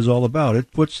stimulation is all about.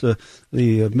 It puts the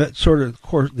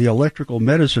electrical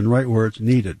medicine right where it's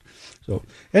needed. So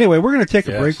anyway, we're going to take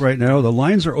a break right now. The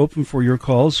lines are open for your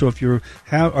calls. So if you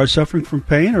are suffering from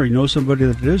pain or you know somebody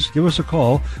that is, give us a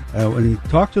call and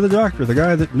talk to the doctor, the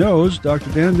guy that knows,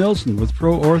 Dr. Dan Nelson with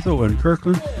Pro Ortho in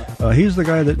Kirkland. He's the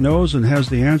guy that knows and has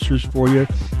the answers for you.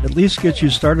 At least get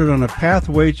you started on a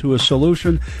pathway to a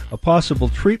solution, a possible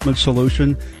treatment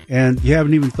solution, and you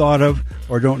haven't even thought of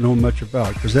or don't know much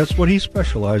about, because that's what he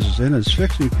specializes in, is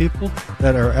fixing people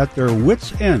that are at their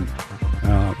wits' end.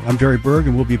 I'm Jerry Berg,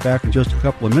 and we'll be back in just a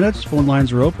couple of minutes. Phone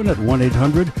lines are open at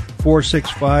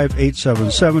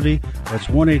 1-800-465-8770. That's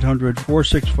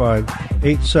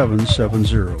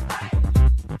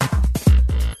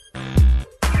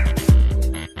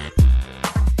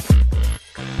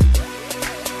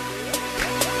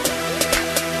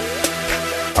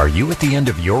Are you at the end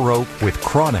of your rope with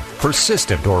chronic,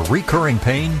 persistent, or recurring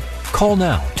pain? Call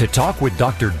now to talk with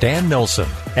Dr. Dan Nelson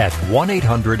at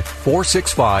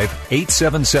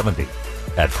 1-800-465-8770.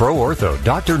 At Pro Ortho,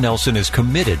 Dr. Nelson is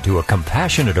committed to a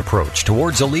compassionate approach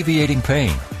towards alleviating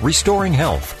pain, restoring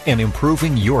health, and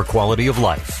improving your quality of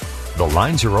life. The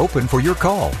lines are open for your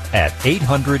call at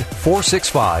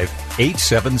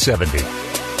 800-465-8770.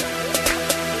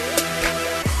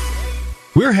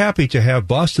 We're happy to have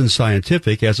Boston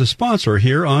Scientific as a sponsor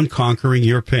here on Conquering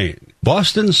Your Pain.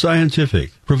 Boston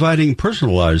Scientific, providing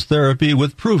personalized therapy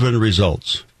with proven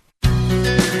results.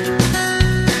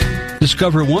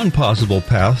 Discover one possible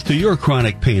path to your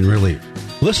chronic pain relief.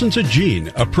 Listen to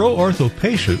Gene, a Pro Ortho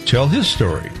patient, tell his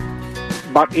story.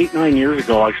 About 8-9 years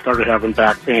ago, I started having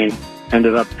back pain.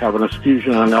 Ended up having a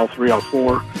fusion on L3,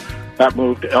 L4. That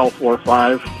moved to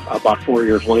L4-5 about 4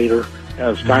 years later.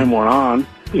 As time went on,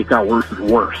 it got worse and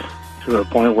worse to the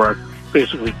point where I was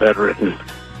basically bedridden.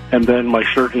 And then my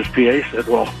surgeon's PA said,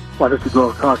 well, why don't you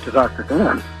go talk to Dr.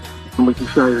 Dan? And we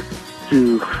decided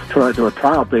to try to do a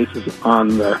trial basis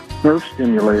on the nerve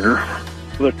stimulator.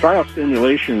 The trial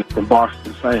stimulation from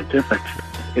Boston Scientific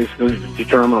basically to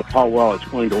determine how well it's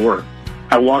going to work.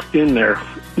 I walked in there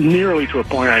nearly to a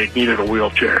point I needed a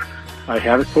wheelchair. I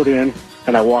had it put in,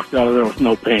 and I walked out of there with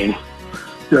no pain.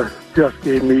 Just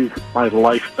gave me my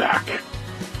life back.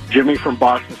 Jimmy from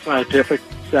Boston Scientific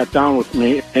sat down with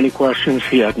me. Any questions?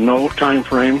 He had no time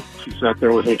frame. He sat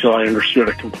there with me until I understood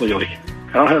it completely.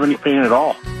 I don't have any pain at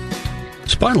all.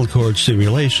 Spinal cord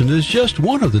stimulation is just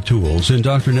one of the tools in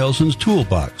Dr. Nelson's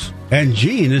toolbox. And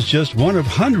Gene is just one of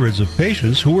hundreds of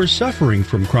patients who are suffering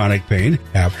from chronic pain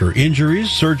after injuries,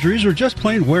 surgeries, or just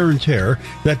plain wear and tear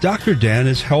that Dr. Dan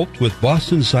has helped with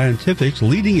Boston Scientific's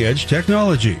leading-edge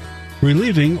technology.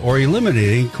 Relieving or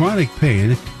eliminating chronic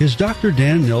pain is Dr.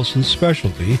 Dan Nelson's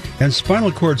specialty, and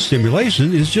spinal cord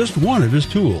stimulation is just one of his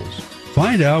tools.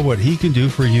 Find out what he can do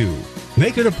for you.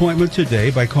 Make an appointment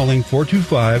today by calling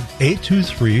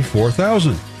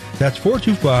 425-823-4000. That's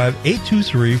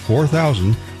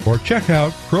 425-823-4000, or check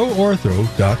out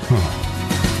proortho.com.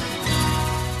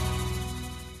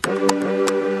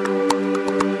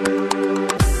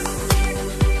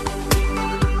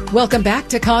 Welcome back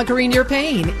to Conquering Your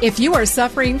Pain. If you are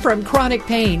suffering from chronic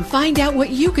pain, find out what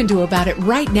you can do about it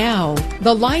right now.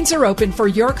 The lines are open for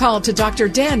your call to Dr.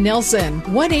 Dan Nelson.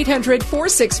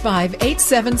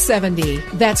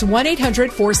 1-800-465-8770. That's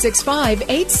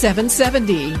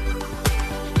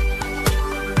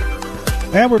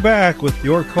 1-800-465-8770. And we're back with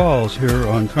your calls here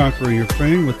on Conquering Your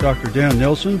Pain with Dr. Dan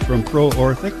Nelson from Pro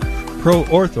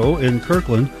Ortho in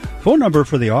Kirkland. Phone number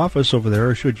for the office over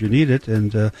there, should you need it,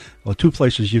 and two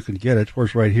places you can get it. Of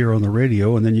course, right here on the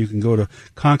radio, and then you can go to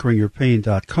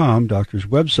conqueringyourpain.com, doctor's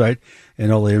website,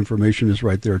 and all the information is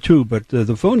right there too. But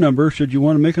the phone number, should you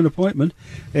want to make an appointment,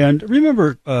 and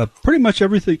remember, pretty much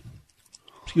everything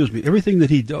that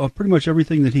he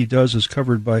does is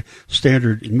covered by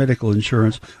standard medical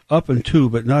insurance, up and to,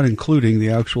 but not including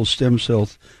the actual stem cell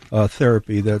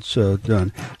therapy that's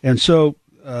done, and so.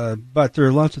 But there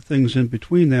are lots of things in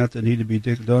between that need to be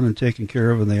done and taken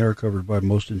care of, and they are covered by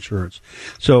most insurance.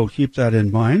 So keep that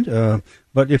in mind.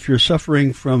 But if you're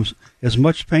suffering from as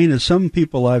much pain as some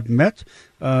people I've met,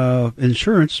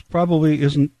 insurance probably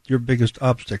isn't your biggest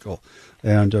obstacle.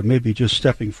 And maybe just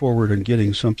stepping forward and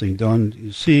getting something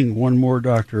done, seeing one more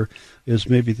doctor is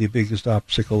maybe the biggest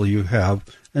obstacle you have.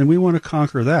 And we want to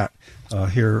conquer that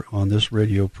here on this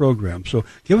radio program. So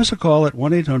give us a call at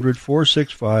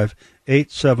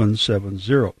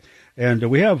 1-800-465-8770. And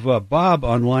we have Bob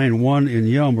on line 1 in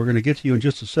Yelm. We're going to get to you in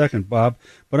just a second, Bob.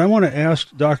 But I want to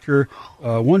ask Doctor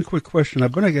one quick question. I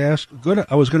was going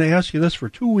to ask you this for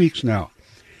 2 weeks now.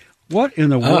 What in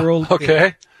the world?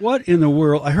 Okay. What in the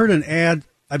world? I heard an ad.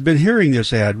 I've been hearing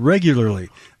this ad regularly,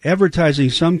 advertising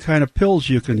some kind of pills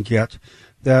you can get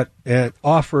that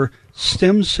offer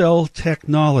stem cell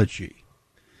technology.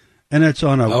 And it's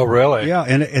on a... Oh, really? Yeah,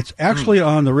 and it's actually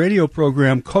on the radio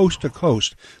program Coast to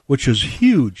Coast, which is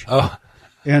huge. Oh.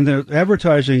 And they're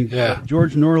advertising,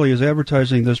 George Norley is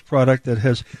advertising this product that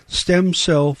has stem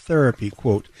cell therapy,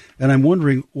 quote. And I'm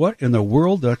wondering what in the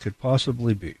world that could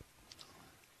possibly be.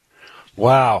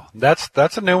 Wow, that's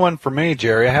a new one for me,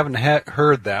 Jerry. I haven't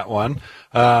heard that one.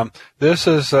 This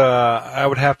is, I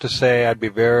would have to say, I'd be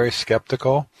very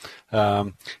skeptical.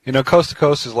 Coast to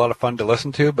Coast is a lot of fun to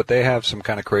listen to, but they have some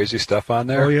kind of crazy stuff on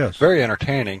there. Oh, yes. Very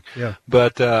entertaining. Yeah.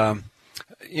 But,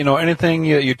 anything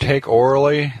you take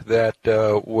orally that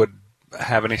would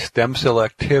have any stem cell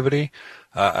activity,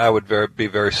 I would be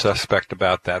very suspect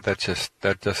about that. That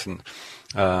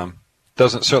doesn't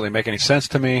certainly make any sense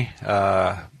to me.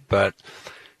 But,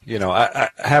 I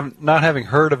haven't, not having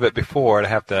heard of it before, I'd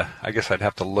have to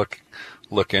look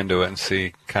into it and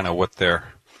see kind of what their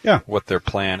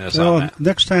plan is on that.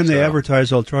 Next time they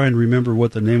advertise, I'll try and remember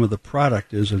what the name of the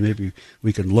product is, and maybe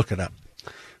we can look it up.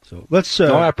 So let's.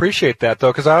 No, I appreciate that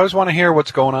though, because I always want to hear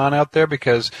what's going on out there.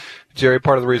 Because, Jerry,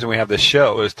 part of the reason we have this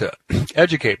show is to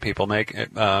educate people, make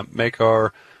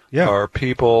our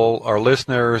people, our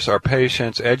listeners, our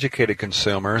patients, educated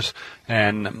consumers,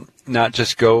 and not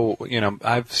just go,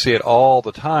 I see it all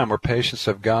the time where patients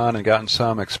have gone and gotten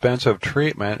some expensive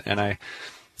treatment, and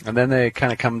then they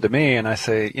kind of come to me and I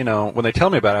say, when they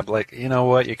tell me about it, I'm like, you know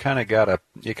what, you kind of got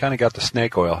the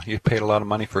snake oil. You paid a lot of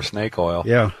money for snake oil.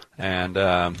 Yeah. And,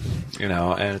 and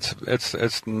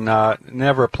it's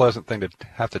never a pleasant thing to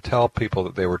have to tell people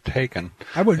that they were taken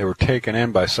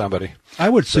in by somebody. I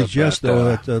would suggest,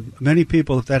 though, that many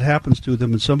people, if that happens to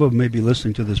them, and some of them may be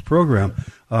listening to this program,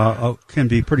 can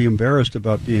be pretty embarrassed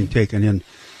about being taken in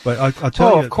But I'll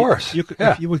tell you, of course.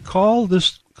 If you would call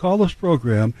this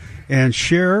program and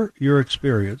share your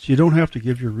experience, you don't have to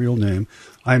give your real name.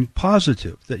 I'm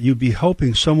positive that you'd be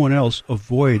helping someone else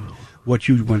avoid what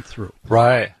you went through.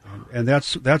 Right. And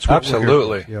that's what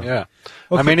absolutely. We're here for. Yeah.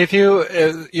 Okay. I mean, if you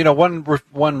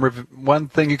one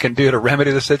thing you can do to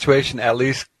remedy the situation at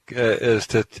least is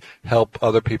to help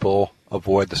other people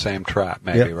avoid the same trap,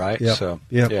 maybe, right? Yep. So,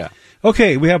 yep. yeah.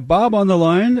 Okay, we have Bob on the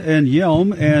line and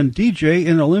Yelm and DJ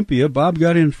in Olympia. Bob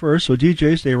got in first, so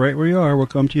DJ, stay right where you are. We'll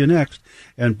come to you next.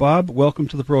 And Bob, welcome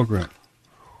to the program.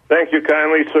 Thank you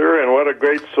kindly, sir, and what a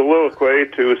great soliloquy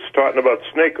to talking about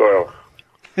snake oil.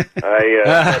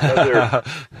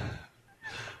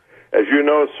 As you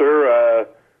know, sir,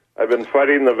 I've been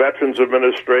fighting the Veterans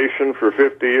Administration for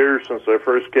 50 years since I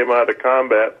first came out of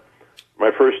combat,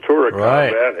 my first tour of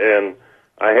combat, and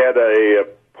I had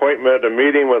a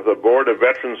meeting with the Board of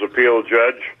Veterans Appeal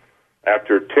judge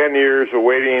after 10 years of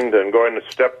waiting and going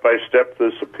step by step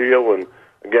this appeal. And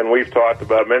again, we've talked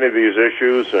about many of these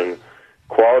issues and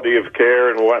quality of care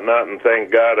and whatnot, and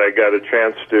thank God I got a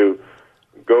chance to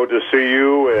go to see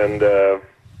you, and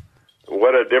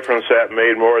what a difference that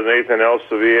made more than anything else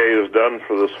the VA has done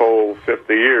for this whole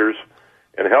 50 years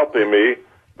in helping me.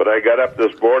 But I got up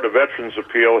this Board of Veterans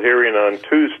Appeal hearing on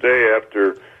Tuesday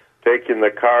after taking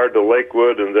the car to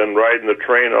Lakewood and then riding the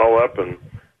train all up, and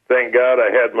thank God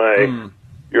I had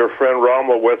your friend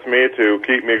Rommel with me to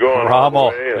keep me going.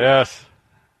 Rommel, yes.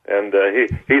 And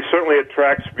he certainly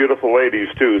attracts beautiful ladies,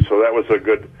 too, so that was a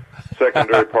good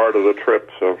secondary part of the trip.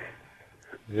 So,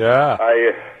 yeah.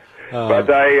 But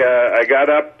I got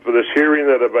up for this hearing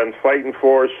that I've been fighting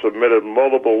for, submitted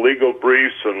multiple legal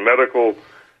briefs and medical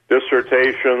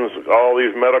dissertations, all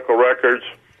these medical records,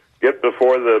 get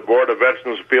before the Board of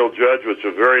Veterans Appeal judge, which is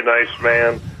a very nice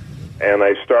man, and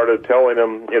I started telling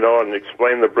him, and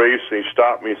explained the briefs, and he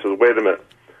stopped me and said, wait a minute,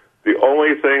 the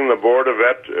only thing the Board of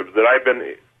that I've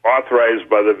been authorized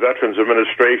by the Veterans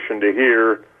Administration to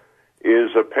hear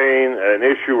is an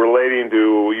issue relating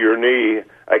to your knee.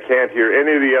 I can't hear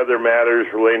any of the other matters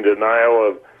relating to denial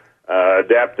of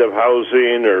adaptive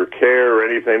housing or care or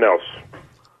anything else.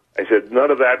 I said, none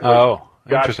of that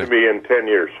got to me in 10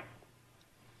 years.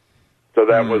 So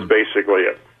that was basically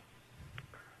it.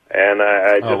 And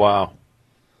I just, wow.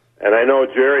 And I know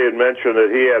Jerry had mentioned that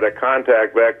he had a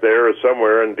contact back there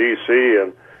somewhere in D.C.,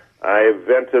 and I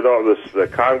vented all this, the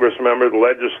Congress members, the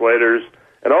legislators,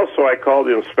 and also I called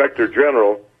the Inspector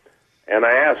General, and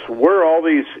I asked, where are all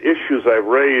these issues I've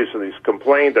raised and these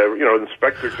complaints?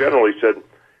 Inspector General, he said,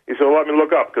 well, let me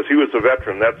look up, because he was a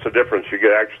veteran. That's the difference. You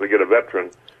actually get a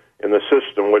veteran in the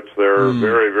system, which there are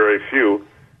very, very few.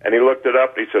 And he looked it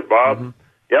up, and he said, Bob,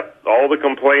 yep, all the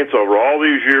complaints over all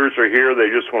these years are here.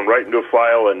 They just went right into a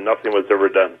file, and nothing was ever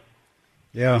done.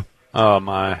 Yeah. Oh,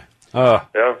 my. Yeah.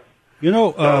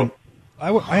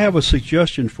 I have a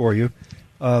suggestion for you.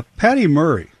 Patty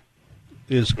Murray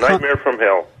is... Nightmare from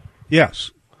Hell. Yes,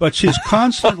 but she's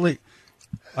constantly...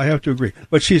 I have to agree.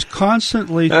 But she's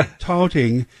constantly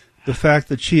touting the fact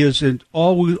that she is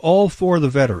all for the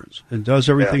veterans and does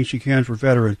everything she can for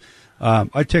veterans.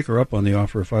 I'd take her up on the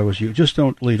offer if I was you. Just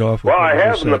don't lead off with I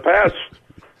have in the past,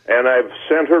 and I've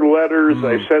sent her letters.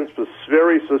 I sent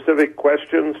very specific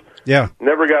questions. Yeah.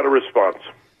 Never got a response.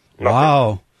 Nothing.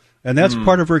 Wow. And that's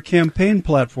part of her campaign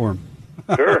platform.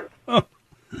 Sure.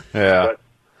 Yeah.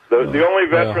 But the only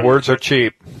veterans... words are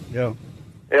cheap. Yeah.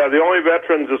 Yeah, the only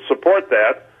veterans that support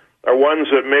that are ones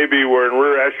that maybe were in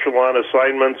rear echelon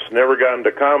assignments, never got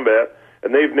into combat,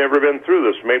 and they've never been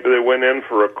through this. Maybe they went in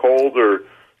for a cold or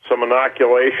some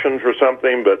inoculations or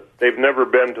something, but they've never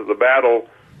been to the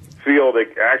battlefield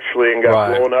actually and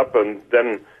got blown up and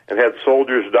had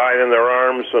soldiers dying in their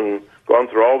arms and gone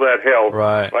through all that hell.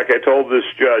 Right. Like I told this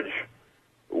judge,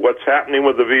 what's happening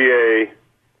with the VA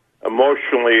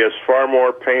emotionally is far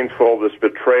more painful. This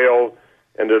betrayal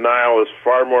and denial is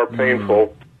far more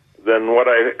painful than what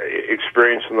I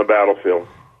experienced in the battlefield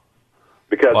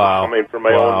because it's coming from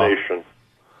my own nation.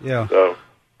 Yeah. So.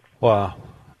 Wow.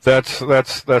 That's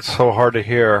so hard to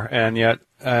hear, and yet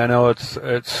I know it's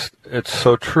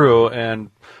so true.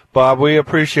 And Bob, we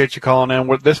appreciate you calling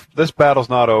in. This battle's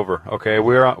not over. Okay,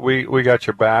 we got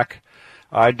your back.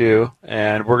 I do,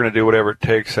 and we're going to do whatever it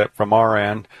takes from our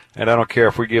end. And I don't care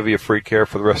if we give you free care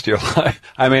for the rest of your life.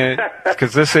 I mean,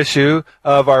 because this issue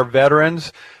of our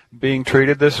veterans being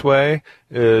treated this way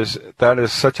is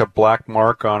such a black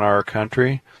mark on our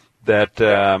country that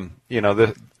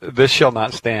this shall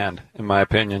not stand, in my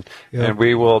opinion. Yeah. And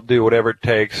we will do whatever it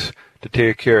takes to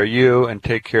take care of you and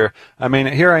take care. I mean,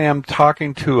 here I am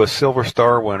talking to a Silver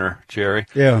Star winner, Jerry.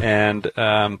 Yeah. And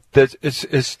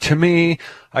it's to me,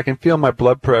 I can feel my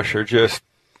blood pressure just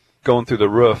going through the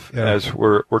roof as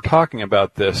we're talking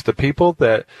about this. The people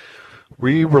that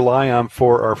we rely on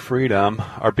for our freedom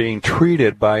are being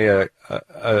treated by a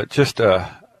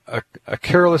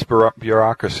careless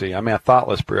bureaucracy. I mean, a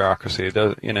thoughtless bureaucracy.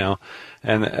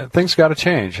 And things got to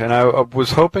change. And I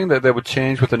was hoping that they would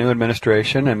change with the new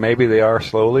administration, and maybe they are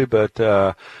slowly. But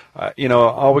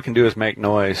all we can do is make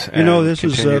noise. And this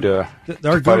is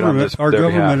our government. Our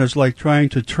government is like trying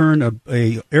to turn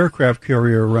a aircraft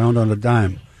carrier around on a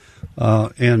dime.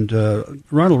 And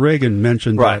Ronald Reagan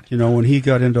mentioned that, when he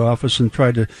got into office and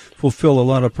tried to fulfill a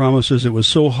lot of promises, it was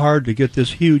so hard to get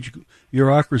this huge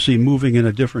bureaucracy moving in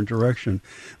a different direction.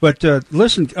 But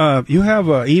listen, you have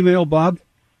an email, Bob?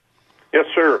 Yes,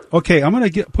 sir. Okay, I'm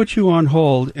going to put you on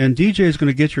hold, and DJ is going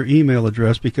to get your email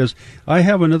address because I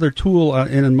have another tool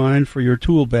in mind for your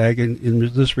tool bag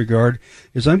in this regard,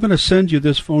 is I'm going to send you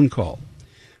this phone call.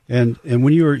 And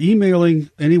when you are emailing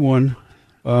anyone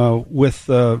with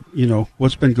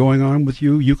what's been going on with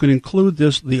you, you can include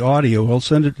the audio. I'll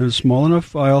send it in a small enough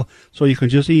file so you can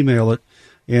just email it,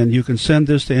 and you can send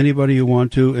this to anybody you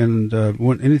want to. And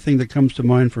anything that comes to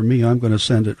mind for me, I'm going to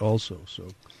send it also. So,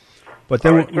 but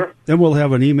then we'll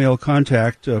have an email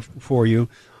contact for you,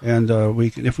 and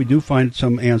if we do find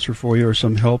some answer for you or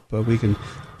some help, we can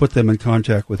put them in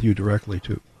contact with you directly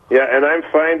too. Yeah, and I'm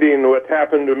finding what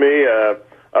happened to me.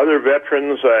 Other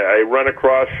veterans I run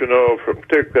across,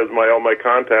 particularly because all my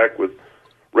contact with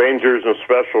Rangers and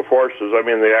Special Forces, I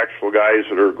mean the actual guys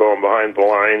that are going behind the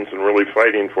lines and really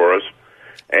fighting for us.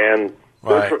 And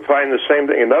they find the same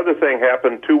thing. Another thing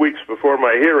happened 2 weeks before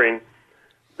my hearing.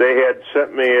 They had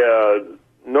sent me a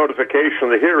notification of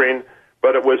the hearing,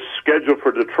 but it was scheduled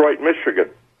for Detroit, Michigan.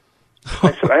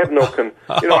 I said, I have no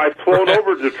I've flown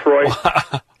over Detroit.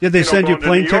 Did they send you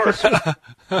plane tickets?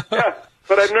 Yeah.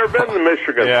 But I've never been to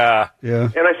Michigan. Yeah.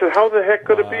 And I said, how the heck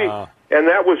could it be? And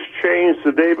that was changed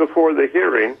the day before the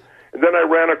hearing. And then I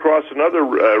ran across another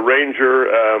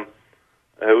ranger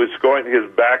who was his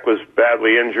back was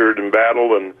badly injured in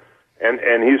battle, and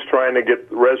he's trying to get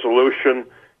resolution.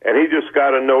 And he just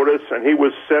got a notice, and he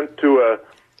was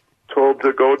told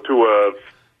to go to a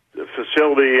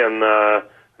facility in, I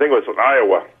think it was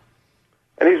Iowa.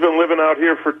 And he's been living out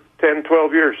here for 10,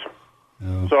 12 years.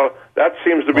 Oh. So that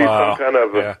seems to be some kind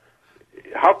of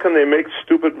how can they make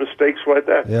stupid mistakes like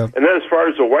that? Yeah. And then as far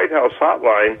as the White House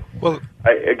hotline,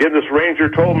 this ranger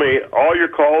told me all your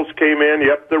calls came in,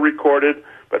 yep, they're recorded,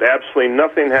 but absolutely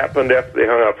nothing happened after they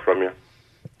hung up from you.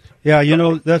 Yeah,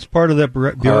 that's part of that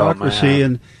bureaucracy,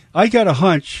 and I got a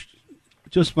hunch,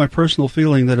 just my personal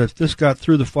feeling, that if this got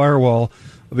through the firewall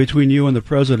between you and the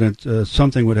president,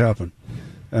 something would happen.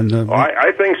 And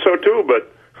I think so too,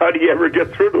 but how do you ever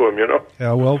get through to him?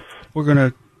 Yeah, well, we're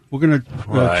gonna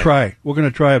try. We're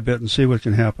gonna try a bit and see what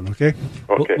can happen. Okay.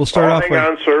 Okay. We'll start off. Hang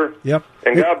on, sir. Yep.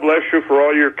 And God bless you for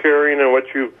all your caring and what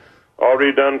you've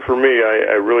already done for me.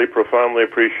 I really profoundly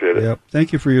appreciate it. Yep.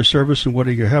 Thank you for your service and what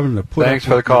you're having to put. Thanks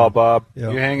for the call, Bob.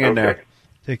 Yep. You hang in there.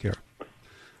 Take care.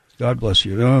 God bless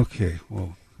you. Okay.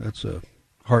 Well, that's a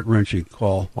heart-wrenching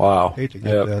call. Wow. Hate to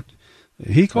get that.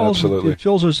 He calls, Absolutely. He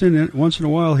fills us in once in a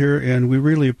while here, and we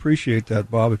really appreciate that,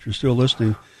 Bob, if you're still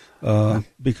listening,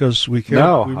 because we care.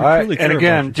 No, we really care and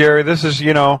again, about Jerry, this is,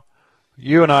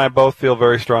 you and I both feel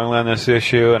very strongly on this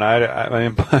issue, and I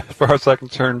mean, as far as I'm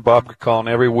concerned, Bob could call in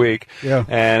every week,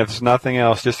 and if it's nothing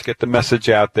else, just to get the message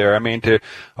out there. I mean,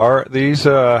 these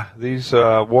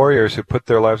warriors who put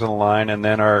their lives on the line and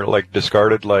then are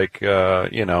discarded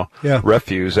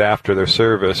refuse after their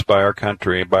service by our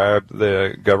country, by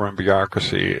the government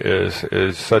bureaucracy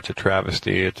is such a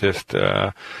travesty. It just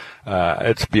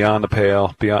it's beyond the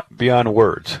pale, beyond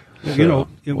words. So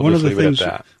one of the things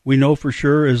we know for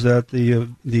sure is that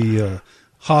the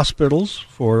hospitals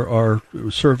for our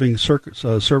serving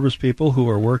service people who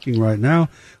are working right now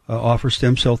offer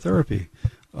stem cell therapy,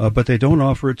 but they don't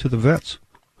offer it to the vets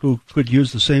who could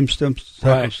use the same stem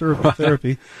type of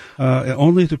therapy.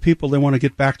 Only to people they want to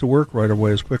get back to work right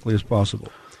away as quickly as possible.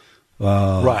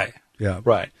 Yeah.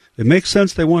 Right. It makes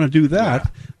sense they want to do that,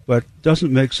 but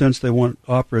doesn't make sense they want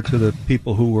to offer it to the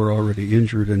people who were already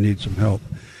injured and need some help.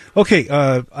 Okay,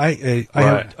 I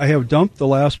have dumped the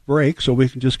last break, so we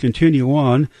can just continue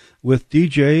on with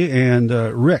DJ and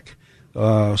Rick.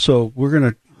 So we're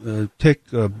going to take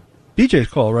DJ's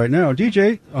call right now.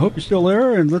 DJ, I hope you're still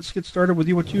there, and let's get started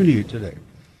with what you need today.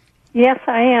 Yes,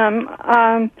 I am.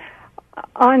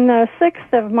 On the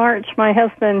 6th of March, my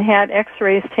husband had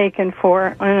x-rays taken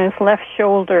on his left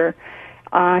shoulder.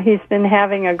 He's been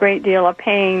having a great deal of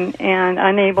pain and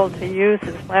unable to use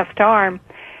his left arm.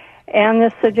 And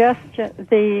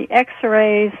the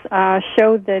x-rays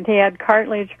showed that he had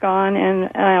cartilage gone and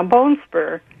a bone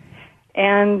spur.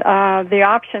 and the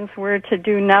options were to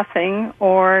do nothing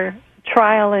or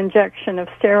trial injection of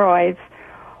steroids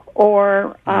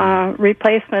or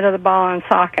replacement of the ball and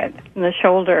socket in the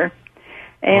shoulder.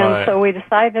 And so we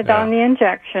decided on the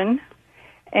injection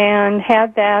and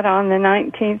had that on the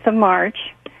 19th of March,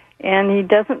 and he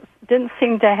didn't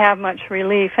seem to have much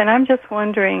relief. And I'm just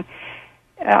wondering,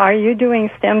 are you doing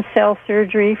stem cell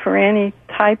surgery for any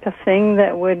type of thing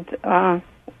that would,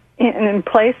 in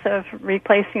place of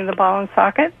replacing the ball and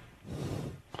socket?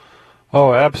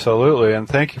 Oh, absolutely, and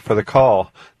thank you for the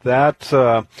call. That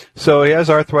so he has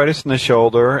arthritis in the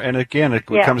shoulder, and again, it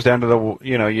comes down to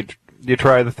the you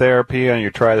try the therapy and you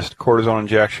try this cortisone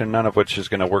injection, none of which is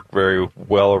going to work very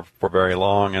well or for very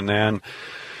long, and then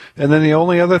the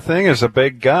only other thing is the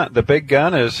big gun. The big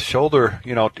gun is shoulder,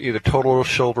 either total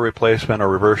shoulder replacement or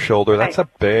reverse shoulder. That's a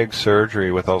big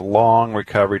surgery with a long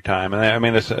recovery time, and I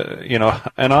mean, it's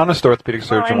an honest orthopedic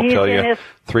surgeon will tell you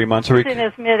 3 months a week. He's in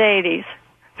his mid-80s.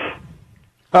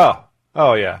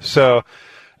 Oh yeah. So,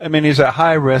 I mean, he's at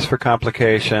high risk for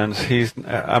complications.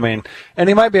 And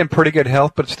he might be in pretty good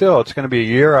health, but still, it's going to be a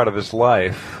year out of his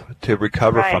life to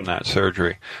recover from that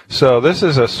surgery. So this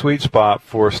is a sweet spot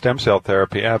for stem cell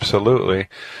therapy, absolutely,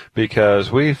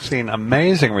 because we've seen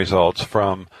amazing results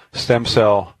from stem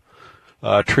cell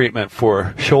treatment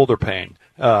for shoulder pain.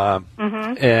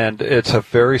 And it's a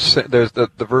very,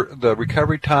 the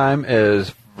recovery time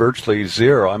is virtually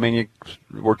zero. I mean,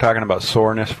 we're talking about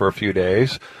soreness for a few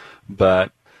days,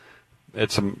 but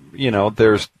it's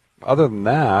there's other than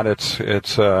that, it's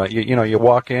you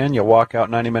walk in, you walk out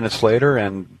 90 minutes later,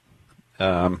 and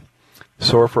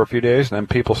sore for a few days, and then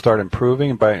people start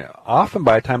improving. Often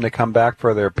by the time they come back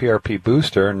for their PRP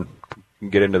booster, and we can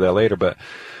get into that later, but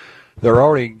they're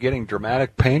already getting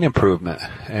dramatic pain improvement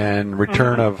and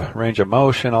return of range of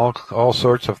motion, all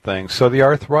sorts of things. So the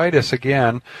arthritis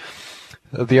again.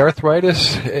 A joint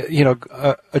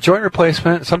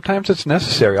replacement, sometimes it's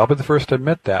necessary. I'll be the first to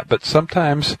admit that. But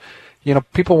sometimes,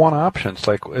 people want options.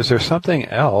 Like, is there something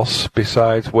else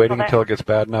besides waiting until it gets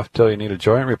bad enough till you need a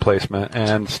joint replacement?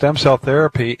 And stem cell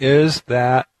therapy is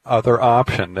that other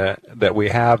option that we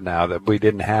have now that we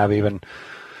didn't have even,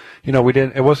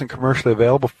 it wasn't commercially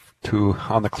available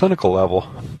on the clinical level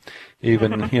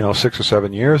even, 6 or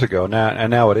 7 years ago.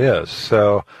 Now it is.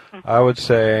 So I would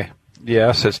say,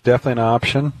 yes, it's definitely an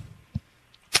option.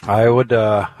 I would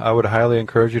highly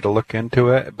encourage you to look into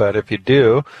it. But if you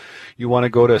do, you want to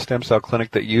go to a stem cell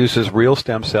clinic that uses real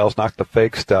stem cells, not the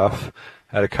fake stuff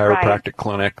at a chiropractic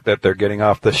clinic that they're getting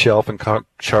off the shelf and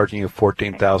charging you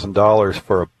 $14,000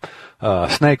 for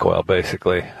snake oil,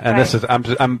 basically. And this is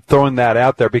I'm throwing that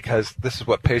out there because this is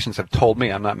what patients have told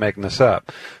me. I'm not making this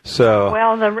up. So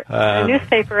the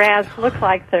newspaper ads look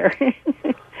like they're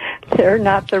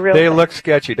not the real. They look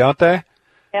sketchy, don't they?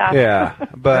 Yeah. Yeah,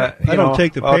 but I don't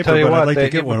take the paper, but I'd like to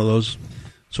get one of those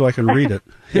so I can read it.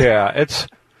 Yeah,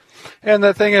 and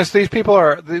the thing is, these people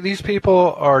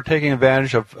are taking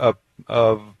advantage of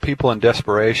people in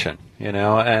desperation,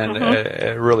 and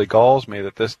it really galls me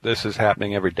that this is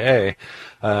happening every day.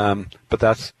 But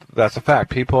that's a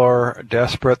fact. People are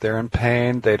desperate. They're in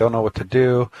pain. They don't know what to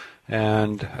do.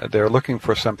 And they're looking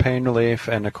for some pain relief,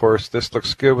 and of course, this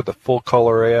looks good with the full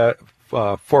color ad,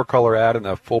 4-color ad in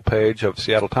the full page of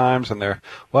Seattle Times, and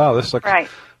this looks right.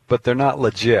 But they're not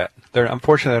legit.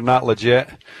 Unfortunately, they're not legit.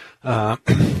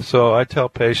 So I tell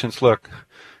patients, look,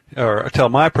 or I tell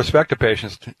my prospective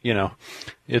patients,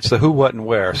 it's the who, what, and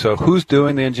where. So who's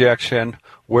doing the injection?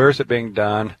 Where is it being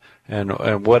done?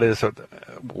 And what is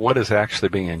actually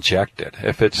being injected?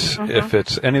 If it's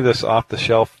any of this off the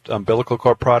shelf umbilical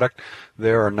cord product,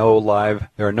 there are no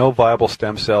viable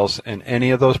stem cells in any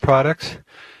of those products.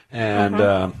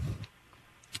 And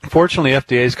fortunately,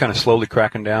 FDA is kind of slowly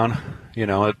cracking down.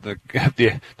 The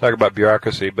FDA, talk about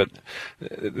bureaucracy, but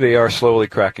they are slowly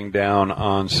cracking down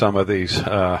on some of these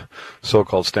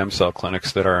so-called stem cell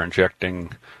clinics that are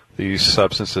injecting these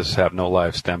substances have no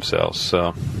live stem cells.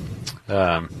 So.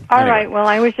 All right. Well,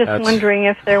 I was just wondering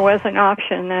if there was an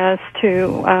option as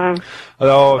to.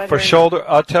 For shoulder,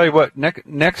 I'll tell you what.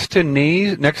 Next to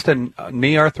knee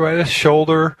arthritis,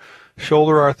 shoulder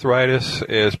arthritis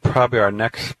is probably our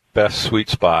next best sweet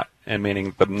spot, and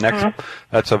meaning the next.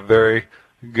 That's a very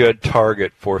good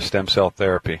target for stem cell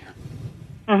therapy.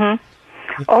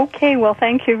 Okay. Well,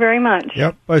 thank you very much.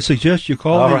 Yep. I suggest you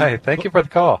call. All right. Thank you for the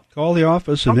call. Call the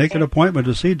office and make an appointment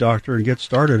to see a doctor and get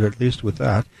started at least with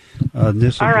that.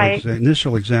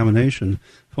 Initial examination.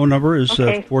 Phone number is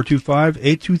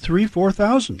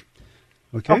 425-823-4000.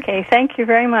 Okay. Okay. Thank you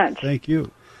very much. Thank you.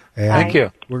 And thank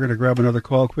you. We're going to grab another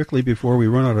call quickly before we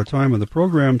run out of time on the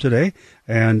program today.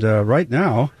 And right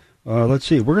now, Let's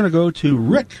see. We're going to go to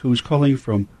Rick, who's calling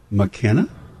from McKenna.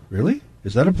 Really?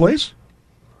 Is that a place?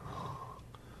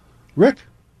 Rick?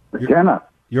 McKenna.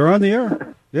 You're on the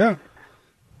air. Yeah.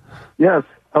 Yes.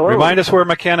 Hello. Remind us where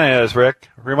McKenna is, Rick.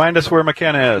 Remind us where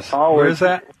McKenna is. Oh, where is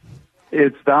that?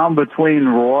 It's down between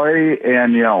Roy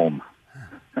and Yelm.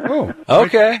 Oh.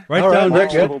 Okay. Right All down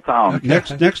right. Little town.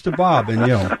 next to Bob and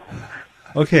Yelm.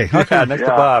 Okay. Next to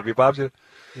Bob. Your Bob's.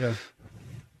 Yeah.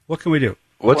 What can we do?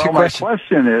 What's your question? My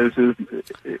question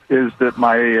is that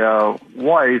my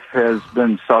wife has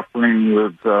been suffering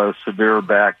with severe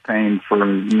back pain for a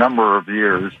number of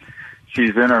years.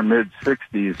 She's in her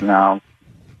mid-60s now,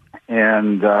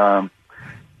 and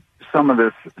some of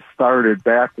this started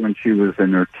back when she was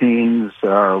in her teens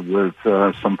with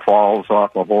some falls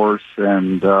off a horse,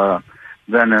 and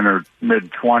then in her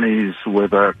mid-20s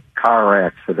with a car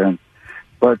accident.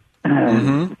 But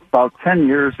about 10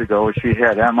 years ago, she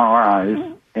had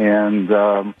MRIs,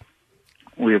 and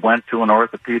we went to an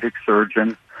orthopedic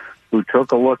surgeon who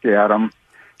took a look at them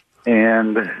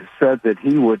and said that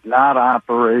he would not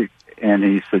operate, and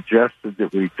he suggested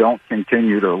that we don't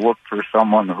continue to look for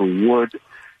someone who would,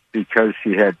 because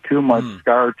she had too much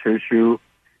scar tissue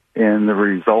and the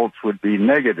results would be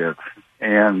negative.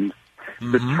 And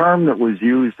the term that was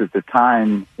used at the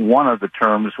time, one of the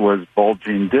terms was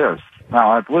bulging disc.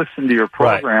 Now, I've listened to your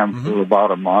program for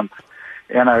about a month,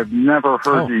 and I've never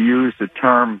heard you use the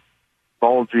term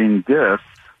bulging disc,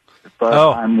 but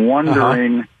I'm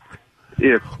wondering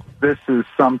if this is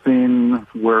something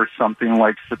where something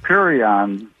like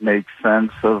Superion makes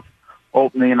sense of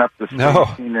opening up the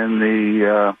spacing in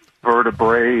the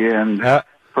vertebrae and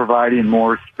providing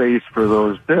more space for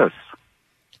those discs.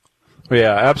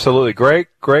 Yeah, absolutely. Great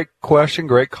question.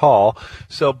 Great call.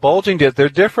 So bulging disc, there are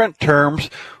different terms.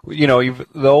 You know,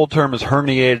 the old term is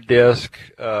herniated disc,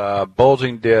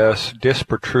 bulging disc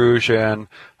protrusion.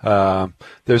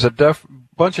 There's a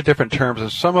bunch of different terms, and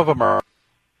some of them are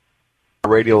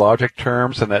radiologic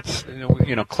terms, and that's,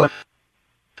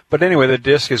 but anyway, the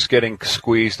disc is getting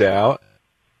squeezed out,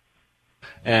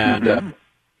 and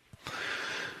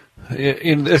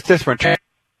it's different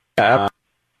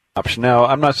option. Now,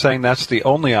 I'm not saying that's the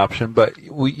only option, but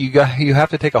you have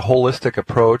to take a holistic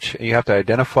approach. You have to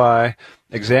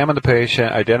examine the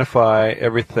patient, identify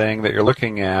everything that you're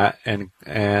looking at, and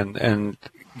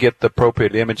get the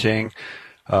appropriate imaging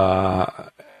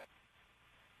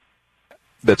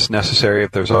that's necessary.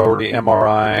 If there's already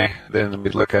MRI, then we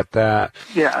look at that.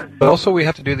 Yeah. But also we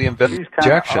have to do the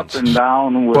injections. Up and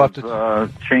down with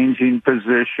changing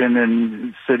position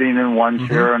and sitting in one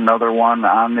chair, another one,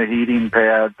 on the heating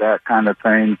pad, that kind of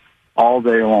thing, all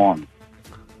day long.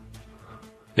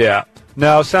 Yeah.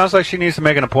 Now, it sounds like she needs to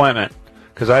make an appointment,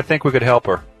 because I think we could help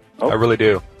her. I really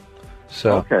do.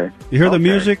 So. Okay. You hear the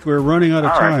music? We're running out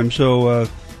of time, so...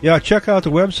 yeah, check out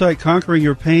the website,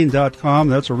 conqueringyourpain.com.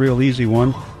 That's a real easy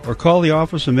one. Or call the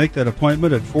office and make that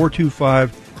appointment at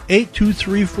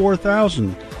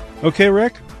 425-823-4000. Okay,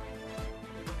 Rick?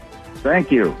 Thank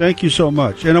you. Thank you so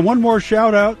much. And one more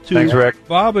shout-out to Rick.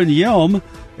 Bob and Yelm.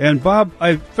 And, Bob,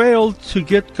 I failed to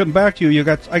come back to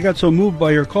you. I got so moved by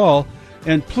your call.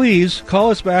 And please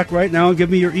call us back right now and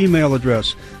give me your email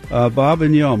address. Bob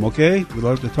and Yelm, okay? We'd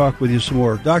love to talk with you some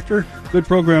more. Doctor, good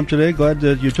program today. Glad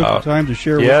that you took the time to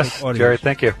share with the audience. Yes, Jerry,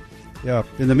 thank you. Yeah.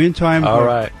 In the meantime, all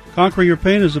right. Conquering Your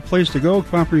Pain is the place to go.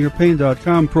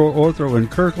 ConqueringYourPain.com, Pro Ortho in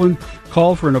Kirkland.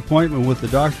 Call for an appointment with the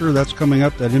doctor. That's coming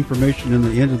up, that information in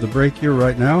the end of the break here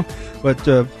right now. But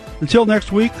until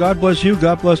next week, God bless you.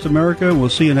 God bless America. And we'll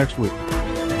see you next week.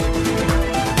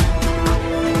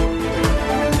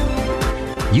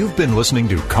 You've been listening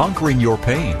to Conquering Your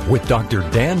Pain with Dr.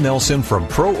 Dan Nelson from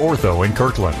Pro Ortho in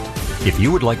Kirkland. If you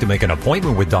would like to make an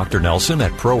appointment with Dr. Nelson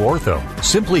at Pro Ortho,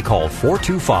 simply call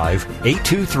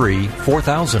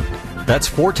 425-823-4000. That's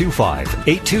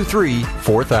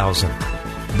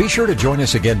 425-823-4000. Be sure to join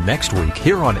us again next week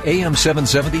here on AM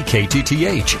 770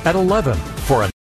 KTTH at 11 for